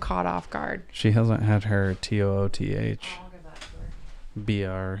 so caught off guard. She hasn't had her TOOTH. I'll give that to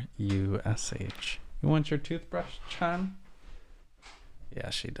her. BRUSH. You want your toothbrush, Chan? Yeah,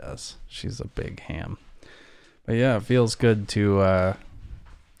 she does. She's a big ham. But yeah, it feels good to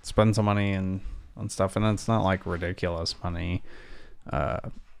spend some money on stuff, and it's not like ridiculous money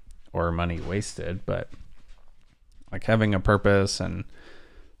or money wasted, but like having a purpose and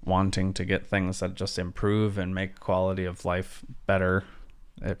wanting to get things that just improve and make quality of life better,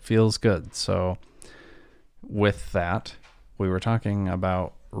 it feels good. So with that, we were talking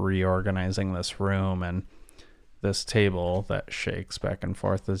about reorganizing this room and this table that shakes back and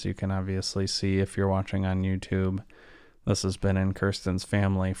forth, as you can obviously see if you're watching on YouTube. This has been in Kirsten's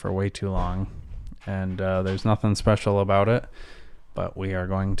family for way too long, and there's nothing special about it, but we are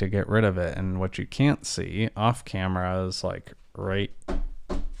going to get rid of it. And what you can't see off camera is like right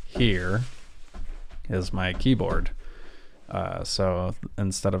here is my keyboard. So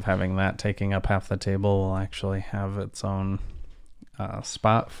instead of having that taking up half the table, we'll actually have its own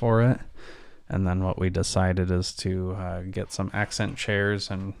spot for it. And then what we decided is to get some accent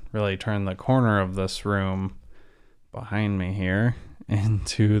chairs and really turn the corner of this room behind me here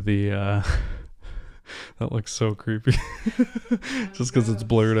into the that looks so creepy just because it's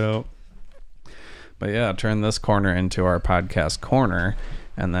blurred out. But yeah, turn this corner into our podcast corner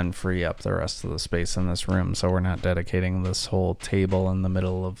and then free up the rest of the space in this room, so we're not dedicating this whole table in the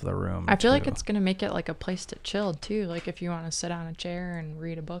middle of the room. I feel like it's gonna make it like a place to chill too, like if you want to sit on a chair and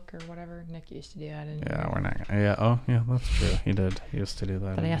read a book or whatever. Nick used to do that. We're not. Yeah. Oh yeah, that's true. He used to do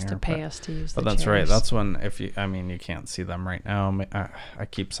that. But he has to pay us to use the chairs. But that's right. That's when, you can't see them right now. I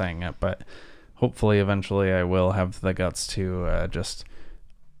keep saying it, but hopefully eventually I will have the guts to just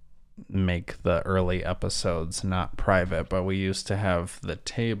make the early episodes not private. But we used to have the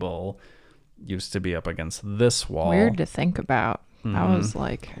table used to be up against this wall. Weird to think about. I was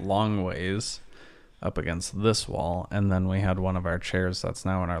like long ways up against this wall, and then we had one of our chairs that's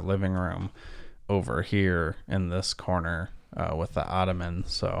now in our living room over here in this corner with the ottoman.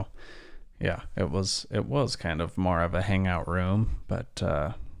 So yeah, it was kind of more of a hangout room, but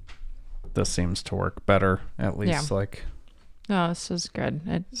this seems to work better, at least. Yeah. Like, no, this is good.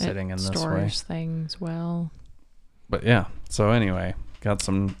 It sitting in this way stores things well. But yeah, so anyway, got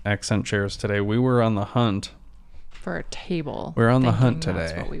some accent chairs today. We were on the hunt for a table. We're on the hunt today.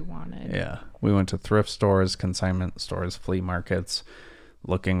 That's what we wanted. Yeah, we went to thrift stores, consignment stores, flea markets,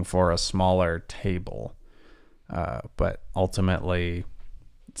 looking for a smaller table. But ultimately,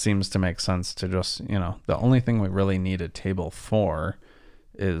 it seems to make sense to just, the only thing we really need a table for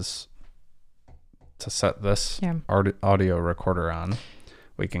is to set this audio recorder on.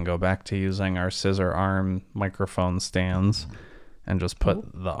 We can go back to using our scissor arm microphone stands and just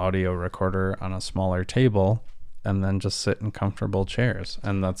put the audio recorder on a smaller table and then just sit in comfortable chairs.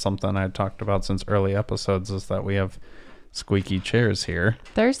 And that's something I talked about since early episodes, is that we have squeaky chairs here.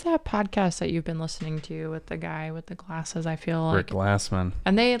 There's that podcast that you've been listening to with the guy with the glasses, I feel like. Rick Glassman.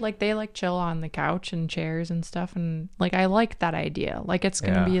 And they chill on the couch and chairs and stuff, and like I like that idea. Like it's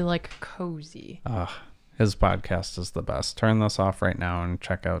gonna be like cozy. His podcast is the best. Turn this off right now and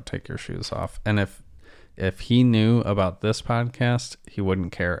check out Take Your Shoes Off. And if he knew about this podcast, he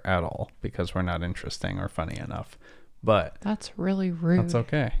wouldn't care at all because we're not interesting or funny enough. But that's really rude. That's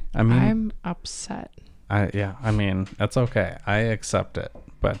okay. I mean, I'm upset. I mean, that's okay. I accept it.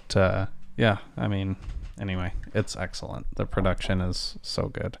 But yeah, I mean, anyway, it's excellent. The production is so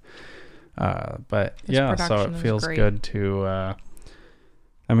good. But yeah, so it feels good to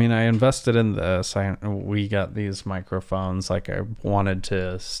I mean, I invested in this. We got these microphones. Like I wanted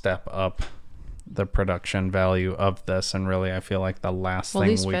to step up the production value of this, and really I feel like the last thing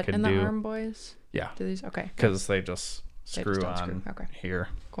these we fit could in do. The arm boys? Yeah. Do these? Okay. Because they just screw on here.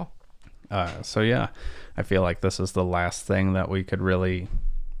 Cool. So yeah, I feel like this is the last thing that we could really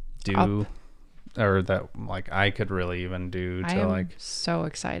do, or that like I could really even do to I am like. So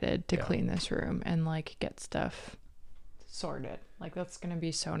excited to clean this room and like get stuff sorted. Like that's gonna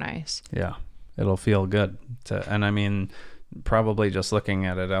be so nice. Yeah, it'll feel good and I mean, probably just looking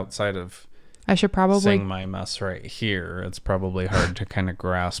at it outside of. I should probably seeing my mess right here. It's probably hard to kind of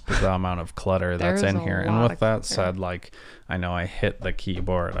grasp the amount of clutter that's in here. And with that said, like I know I hit the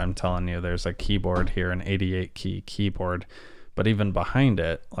keyboard. I'm telling you, there's a keyboard here, an 88 key keyboard, but even behind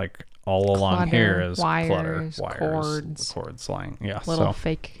it, like all along here is wires, cords lying. Yeah, little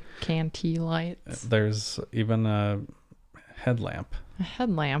fake canty lights. There's even a headlamp. A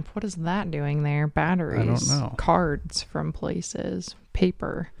headlamp? What is that doing there? Batteries. I don't know. Cards from places.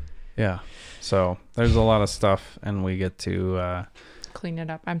 Paper. Yeah, so there's a lot of stuff, and we get to clean it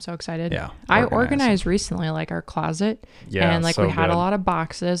up. I'm so excited. Yeah, I organized recently, like our closet. Yeah, and like we had a lot of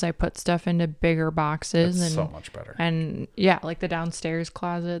boxes. I put stuff into bigger boxes. It's so much better. And yeah, like the downstairs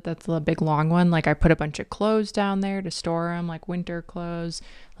closet, that's the big long one. Like I put a bunch of clothes down there to store them, like winter clothes.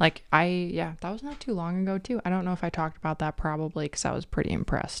 Like that was not too long ago too. I don't know if I talked about that probably because I was pretty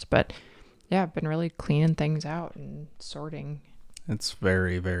impressed. But yeah, I've been really cleaning things out and sorting. It's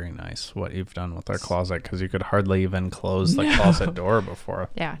very, very nice what you've done with our closet because you could hardly even close the closet door before.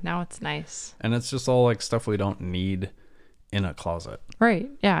 Yeah, now it's nice. And it's just all like stuff we don't need in a closet. Right.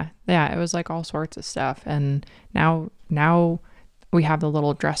 Yeah. Yeah. It was like all sorts of stuff. And now we have the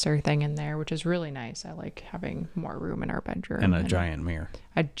little dresser thing in there, which is really nice. I like having more room in our bedroom. And a giant mirror.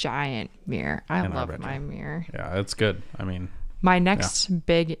 A giant mirror. I love my mirror. Yeah, it's good. I mean, my next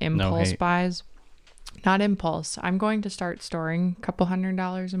big impulse buys. Not impulse. I'm going to start storing a couple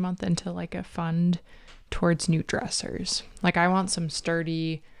 $100 a month into like a fund towards new dressers. Like I want some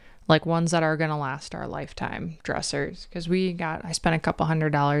sturdy, like ones that are going to last our lifetime dressers. Cause I spent a couple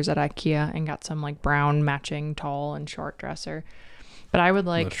 $100 at IKEA and got some like brown matching tall and short dresser. But I would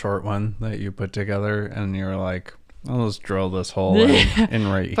like the short one that you put together and you're like, I'll just drill this hole in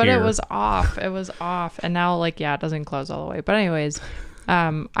right but here. But it was off. And now like, it doesn't close all the way. But anyways,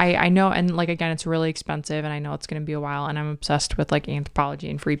 I know, and like again it's really expensive and I know it's going to be a while, and I'm obsessed with like Anthropologie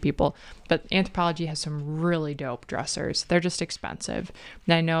and Free People, but Anthropologie has some really dope dressers. They're just expensive,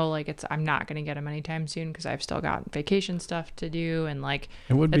 and I know like I'm not going to get them anytime soon because I've still got vacation stuff to do, and like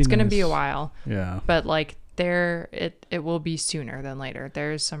it's going to be a while. Yeah, but like it will be sooner than later.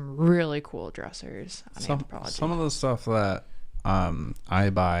 There's some really cool dressers on Anthropologie. Some of the stuff that I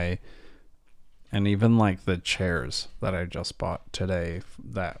buy. And even like the chairs that I just bought today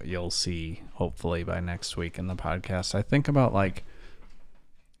that you'll see hopefully by next week in the podcast. I think about like,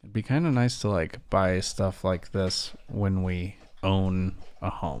 it'd be kind of nice to like buy stuff like this when we own a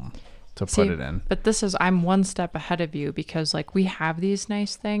home to put it in. But I'm one step ahead of you because like we have these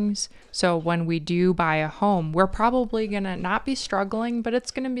nice things. So when we do buy a home, we're probably going to not be struggling, but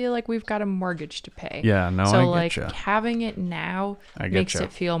it's going to be like we've got a mortgage to pay. Yeah, no, so I like get you. Having it now makes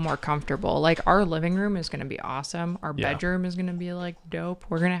it feel more comfortable. Like our living room is going to be awesome. Our bedroom is going to be like dope.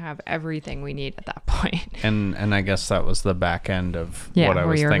 We're going to have everything we need at that point. And I guess that was the back end of what I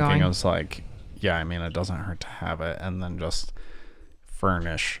was thinking. I was like, yeah, I mean, it doesn't hurt to have it and then just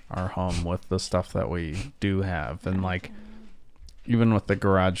furnish our home with the stuff that we do have. And like even with the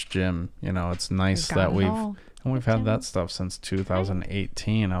garage gym, you know, it's nice that we've had that stuff since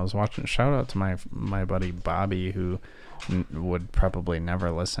 2018. I was watching, shout out to my buddy Bobby, who would probably never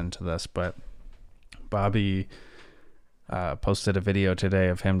listen to this, but Bobby posted a video today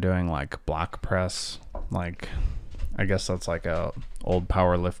of him doing like block press. Like I guess that's like a old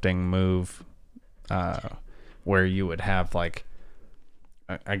powerlifting move where you would have like,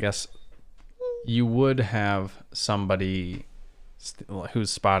 I guess you would have somebody who's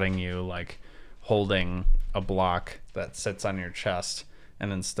spotting you like holding a block that sits on your chest,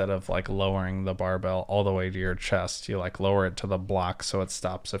 and instead of like lowering the barbell all the way to your chest, you like lower it to the block so it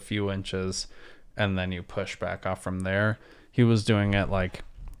stops a few inches, and then you push back off from there. He was doing it like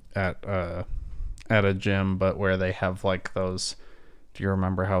at a gym, but where they have like those. Do you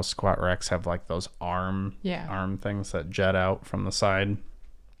remember how squat racks have like those arm things that jet out from the side?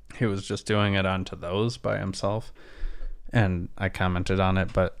 He was just doing it onto those by himself, and I commented on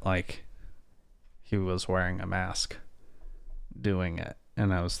it, but like he was wearing a mask doing it,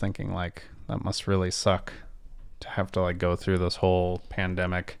 and I was thinking like that must really suck to have to like go through this whole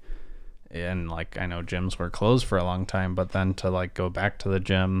pandemic, and like I know gyms were closed for a long time, but then to like go back to the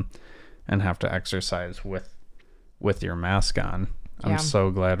gym and have to exercise with your mask on. I'm so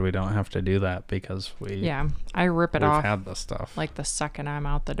glad we don't have to do that, because I rip it off. We've had the stuff like the second I'm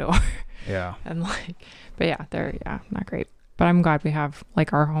out the door. Yeah. And like, but they're not great. But I'm glad we have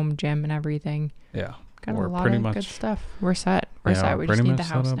like our home gym and everything. Yeah. Got a lot of good stuff. We're set. We're set. We just need the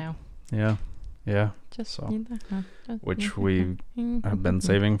house now. Yeah. Yeah. Just need the house. Which we have been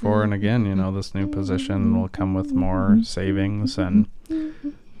saving for, and again, you know, this new position will come with more savings, and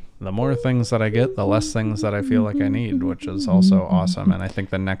the more things that I get, the less things that I feel like I need, which is also awesome. And I think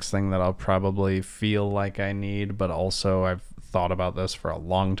the next thing that I'll probably feel like I need, but also I've thought about this for a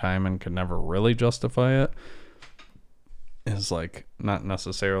long time and could never really justify it, is like not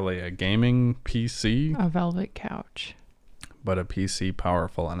necessarily a gaming PC, a velvet couch, but a PC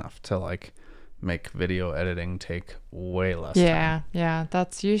powerful enough to like make video editing take way less time. Yeah.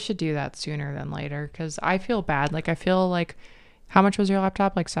 You should do that sooner than later, because I feel bad. Like I feel like, how much was your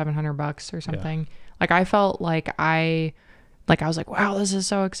laptop? Like $700 or something. Yeah. Like I felt like I was like, wow, this is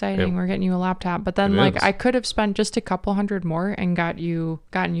so exciting. We're getting you a laptop. But then like I could have spent just a couple $100 more and gotten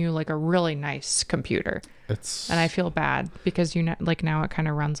you like a really nice computer. And I feel bad because like now it kind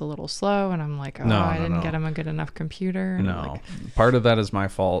of runs a little slow, and I'm like, I didn't get him a good enough computer. And part of that is my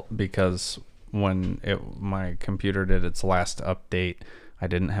fault, because when my computer did its last update, I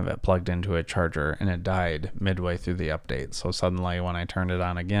didn't have it plugged into a charger, and it died midway through the update. So suddenly when I turned it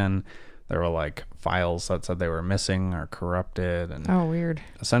on again, there were like files that said they were missing or corrupted. And weird.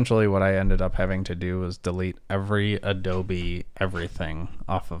 Essentially what I ended up having to do was delete every Adobe everything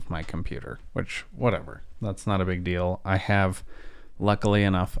off of my computer, which whatever. That's not a big deal. Luckily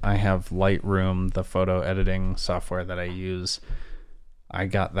enough, I have Lightroom, the photo editing software that I use. I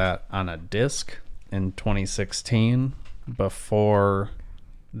got that on a disc in 2016 before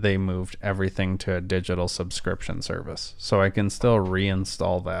they moved everything to a digital subscription service. So I can still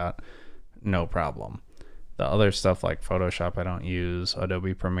reinstall that, no problem. The other stuff like Photoshop I don't use,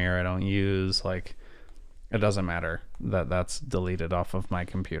 Adobe Premiere I don't use, like it doesn't matter that's deleted off of my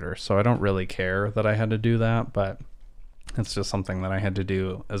computer. So I don't really care that I had to do that, but it's just something that I had to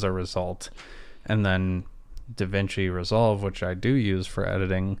do as a result. And then DaVinci Resolve, which I do use for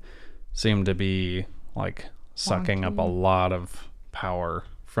editing, seemed to be like sucking up a lot of power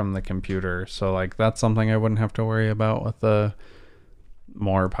from the computer. So like that's something I wouldn't have to worry about with a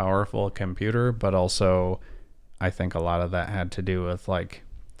more powerful computer. But also I think a lot of that had to do with like,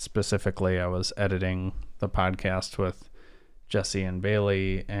 specifically I was editing the podcast with Jesse and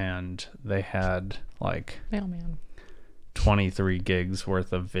Bailey, and they had like 23 gigs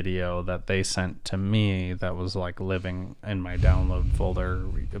worth of video that they sent to me that was like living in my download folder,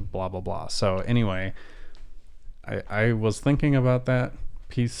 blah blah blah. So anyway, I was thinking about that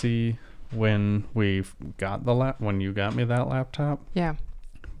PC when you got me that laptop. Yeah.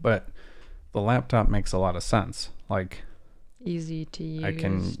 But the laptop makes a lot of sense. Like easy to use. I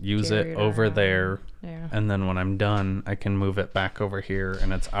can use it over there. Yeah. And then when I'm done, I can move it back over here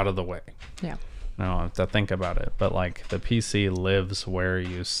and it's out of the way. Yeah. Now I have to think about it. But like the PC lives where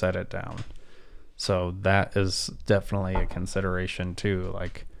you set it down. So that is definitely a consideration too.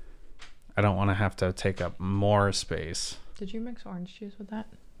 Like I don't want to have to take up more space. Did you mix orange juice with that?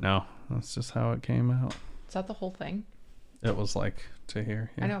 No, that's just how it came out. Is that the whole thing? It was like to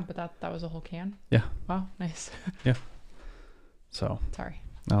here. Yeah. I know, but that was a whole can? Yeah. Wow, nice. Yeah. So. Sorry.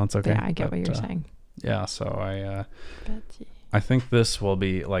 No, it's okay. Yeah, I get what you're saying. Yeah, so I think this will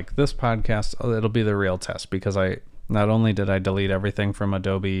be like this podcast, it'll be the real test, because I not only did I delete everything from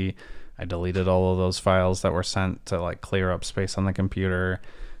Adobe, I deleted all of those files that were sent to like clear up space on the computer.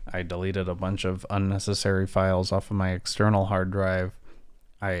 I deleted a bunch of unnecessary files off of my external hard drive.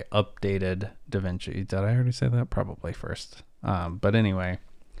 I updated DaVinci. Did I already say that? Probably first. But anyway,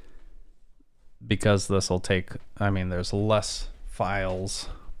 because this will take, there's less files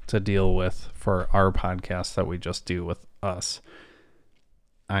to deal with for our podcast that we just do with us.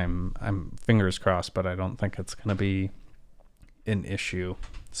 I'm fingers crossed, but I don't think it's going to be an issue.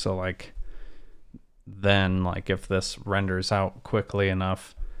 So like then like if this renders out quickly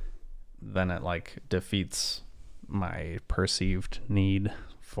enough, then it like defeats my perceived need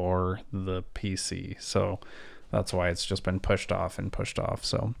for the PC. So that's why it's just been pushed off and pushed off.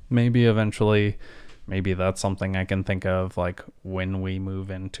 So maybe eventually, maybe that's something I can think of like when we move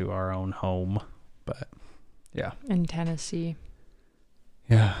into our own home. But yeah. In Tennessee.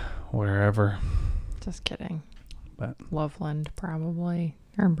 Yeah, wherever. Just kidding. But Loveland, probably.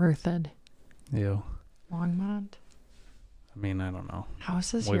 Or Berthoud. you. Longmont. I mean, I don't know.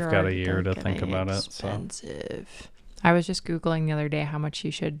 Houses We've here got are a year to think getting about expensive. I was just Googling the other day how much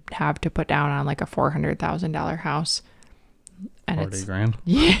you should have to put down on like a $400,000 house. And 40 it's grand?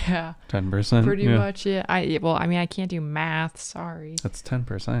 Yeah. 10%? Pretty much, yeah. I can't do math. Sorry. That's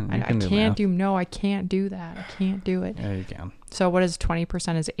 10%. I can't do that. I can't do it. Yeah, you can. So what is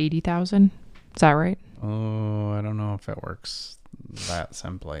 20% is 80,000? Is that right? Oh, I don't know if it works that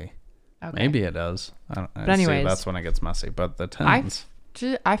simply. Okay. Maybe it does. But anyways, that's when it gets messy. But the tens.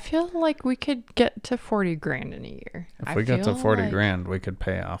 I feel like we could get to 40 grand in a year. If we got to 40 grand, we could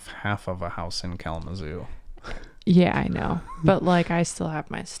pay off half of a house in Kalamazoo. Yeah, I know. But like I still have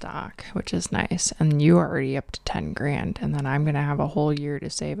my stock, which is nice. And you are already up to 10 grand. And then I'm going to have a whole year to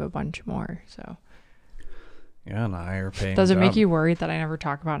save a bunch more. So yeah, and I are paying. Does it make you worried that I never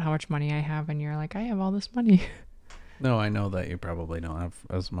talk about how much money I have and you're like, I have all this money? No, I know that you probably don't have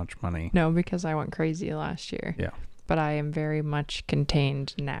as much money. No, because I went crazy last year. Yeah. But I am very much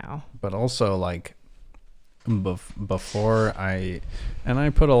contained now. But also like before I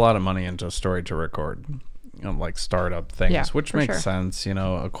put a lot of money into Story to Record, like startup things, which makes sense,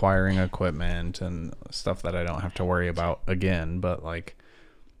 acquiring equipment and stuff that I don't have to worry about again, but like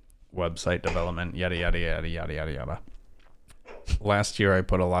website development, yada, yada, yada, yada, yada, yada. Last year, I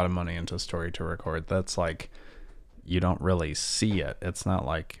put a lot of money into Story to Record. That's like, you don't really see it. It's not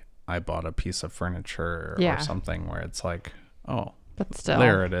like I bought a piece of furniture or something where it's like, oh, but still,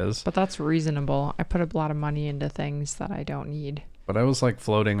 there it is. But that's reasonable. I put a lot of money into things that I don't need. But I was like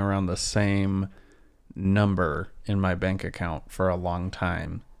floating around the same number in my bank account for a long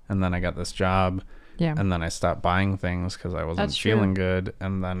time. And then I got this job. Yeah. And then I stopped buying things because I wasn't feeling good.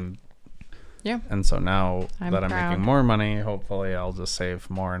 And then, and so now that I'm making more money, hopefully I'll just save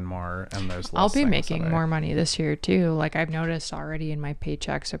more and more. And there's less. I'll be making more money this year too. Like I've noticed already in my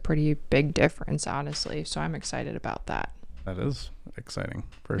paychecks a pretty big difference, honestly. So I'm excited about that. That is exciting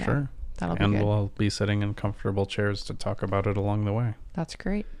for sure. That'll be good. And we'll be sitting in comfortable chairs to talk about it along the way. That's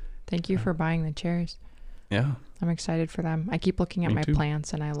great. Thank you for buying the chairs. Yeah. I'm excited for them. I keep looking at my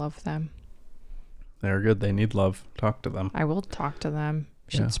plants and I love them. They're good. They need love. Talk to them. I will talk to them.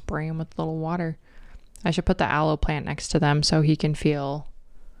 Should spray them with a little water. I should put the aloe plant next to them so he can feel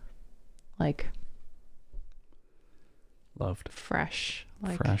like loved, fresh.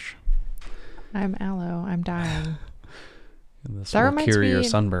 Like fresh. I'm aloe. I'm dying. This will cure your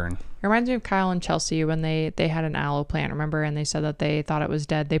sunburn. It reminds me of Kyle and Chelsea when they had an aloe plant, remember? And they said that they thought it was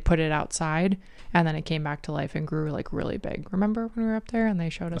dead. They put it outside and then it came back to life and grew like really big. Remember when we were up there and they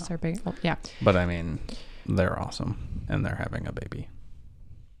showed us their big... Oh, yeah. But I mean, they're awesome and they're having a baby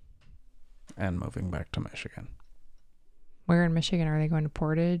and moving back to Michigan. Where in Michigan? Are they going to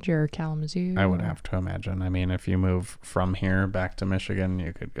Portage or Kalamazoo? I would have to imagine. I mean, if you move from here back to Michigan,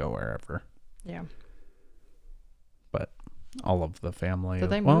 you could go wherever. Yeah. But all of the family... Did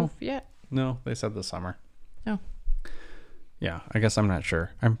they move yet? No, they said this summer. Oh. Yeah, I guess I'm not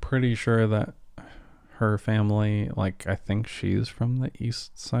sure. I'm pretty sure that her family, like, I think she's from the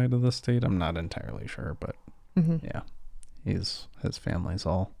east side of the state. I'm not entirely sure, but yeah, his family's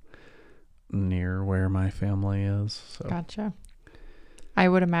all near where my family is. So. Gotcha. I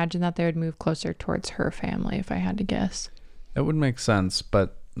would imagine that they would move closer towards her family if I had to guess. It would make sense,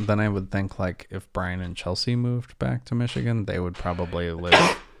 but then I would think like if Brian and Chelsea moved back to Michigan, they would probably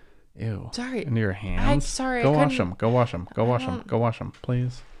live sorry in your hands. I'm sorry. Go wash them. Go wash them. Go wash them. Go wash them,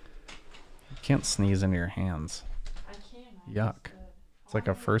 please. You can't sneeze into your hands. I can't. Yuck. It's like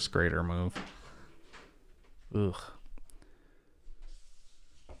a first grader move. Ugh.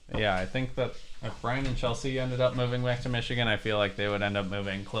 Yeah, I think that if Brian and Chelsea ended up moving back to Michigan, I feel like they would end up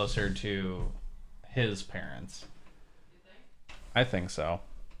moving closer to his parents. You think? I think so.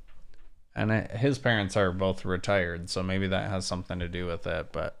 And his parents are both retired, so maybe that has something to do with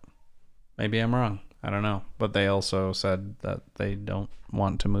it, but maybe I'm wrong. I don't know. But they also said that they don't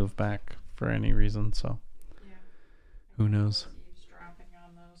want to move back for any reason, so who knows? Eavesdropping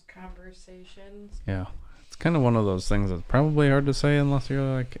on those conversations. Yeah. It's kind of one of those things that's probably hard to say unless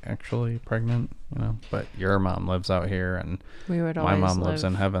you're like actually pregnant, but your mom lives out here and my mom lives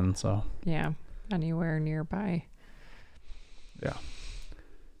in heaven, so yeah, anywhere nearby.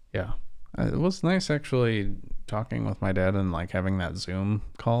 Yeah. It was nice actually talking with my dad and like having that Zoom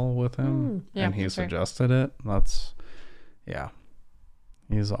call with him, Yeah, and he that's fair. suggested it. That's, yeah,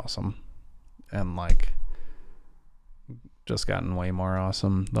 he's awesome, and like just gotten way more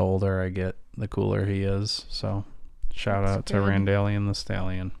awesome. The older I get, the cooler he is. So shout That's out to good. Randallion the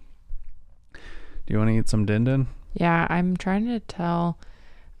Stallion. Do you want to eat some din din? Yeah, I'm trying to tell.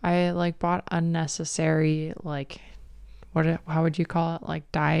 I like bought unnecessary like how would you call it? Like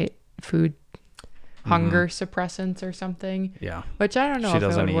diet food hunger suppressants or something. Yeah. Which I don't know She if it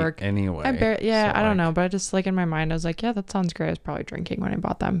doesn't would eat work. anyway. I so, don't know, like, but I just like in my mind I was like, yeah, that sounds great. I was probably drinking when I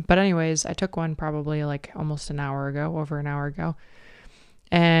bought them. But anyways, I took one probably like almost an hour ago, over an hour ago.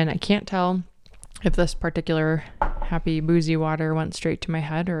 And I can't tell if this particular happy boozy water went straight to my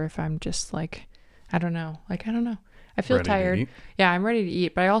head or if I'm just like I don't know. I feel ready to tired. eat? Yeah, I'm ready to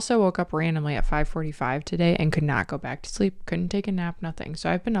eat, but I also woke up randomly at 5:45 today and could not go back to sleep. Couldn't take a nap, nothing. So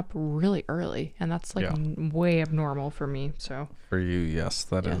I've been up really early, and that's like way abnormal for me. So For you, yes,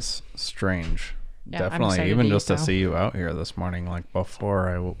 that is strange. Yeah, I'm Definitely, excited even to eat, just to though. see you out here this morning, like before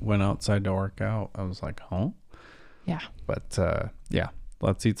I went outside to work out, I was like, huh? yeah, But yeah,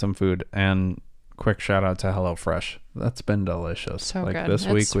 let's eat some food. And quick shout out to HelloFresh. That's been delicious. So like good. this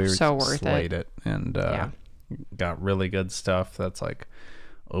week It's we so worth slayed it, and got really good stuff that's like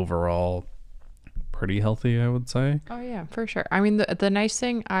overall pretty healthy, I would say. oh yeah, for sure. I mean, the nice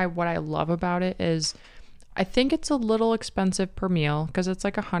thing what I love about it is, I think it's a little expensive per meal because it's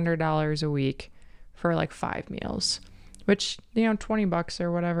like $100 a week for like 5 meals, which $20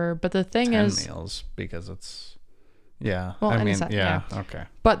 or whatever. But the thing 10 is, meals because it's yeah. Well, I and mean, it's yeah, okay.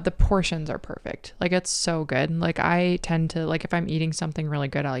 but the portions are perfect. Like it's so good. Like I tend to like if I'm eating something really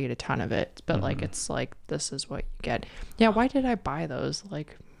good, I'll eat a ton of it. But like it's like this is what you get. Yeah, why did I buy those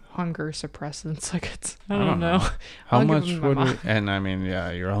like hunger suppressants? Like it's I don't know. How I'll give much them to my would we? mom. And I mean,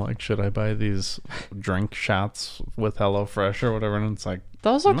 yeah, you're all like, should I buy these drink shots with HelloFresh or whatever? And it's like,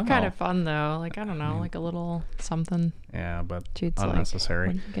 Those look no. kind of fun though. Like I don't know, like a little something. yeah, but Jude's unnecessary.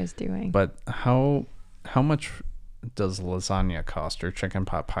 Like, what are you guys doing? But how much does lasagna cost or chicken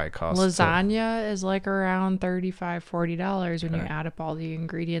pot pie cost? Lasagna is like around $35-$40 when you Okay. add up all the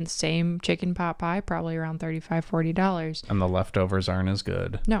ingredients. Same chicken pot pie, probably around $35-$40. And the leftovers aren't as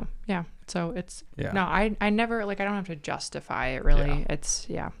good. No, yeah. So it's Yeah. no, I never like I don't have to justify it really.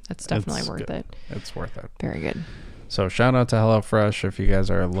 Yeah. It's definitely It's worth good. it. It's worth it. Very good. So shout out to HelloFresh. If you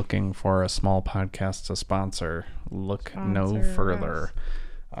guys are looking for a small podcast to sponsor, look no Sponsor further.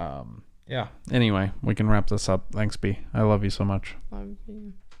 Yeah. Anyway, we can wrap this up. Thanks, B. I love you so much. Love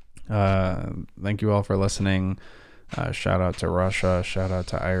you. Thank you all for listening. Shout out to Russia. Shout out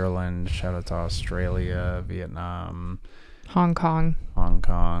to Ireland. Shout out to Australia, Vietnam, Hong Kong, Hong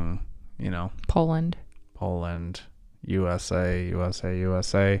Kong, Poland. Poland, USA.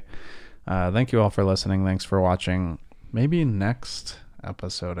 Thank you all for listening. Thanks for watching. Maybe next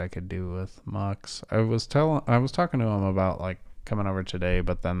episode I could do with Mux. I was talking to him about like coming over today,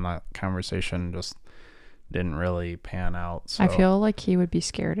 but then that conversation just didn't really pan out. So I feel like he would be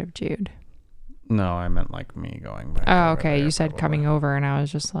scared of Jude. no, I meant like me going back. Oh, over okay. there You said probably. coming over, and I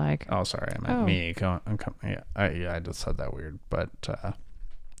was just like, Oh, sorry. I meant me going. Yeah, I just said that weird. But I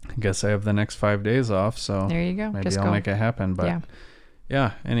guess I have the next 5 days off, so there you go. maybe Just I'll go. make it happen. But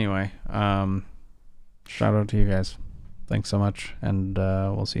yeah. Anyway, shout out to you guys. Thanks so much, and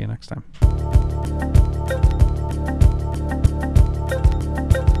we'll see you next time.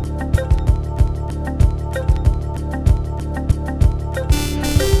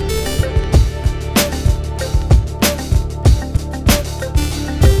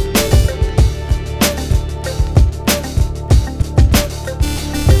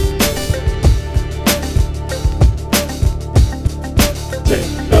 Take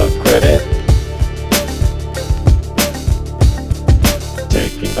the credit.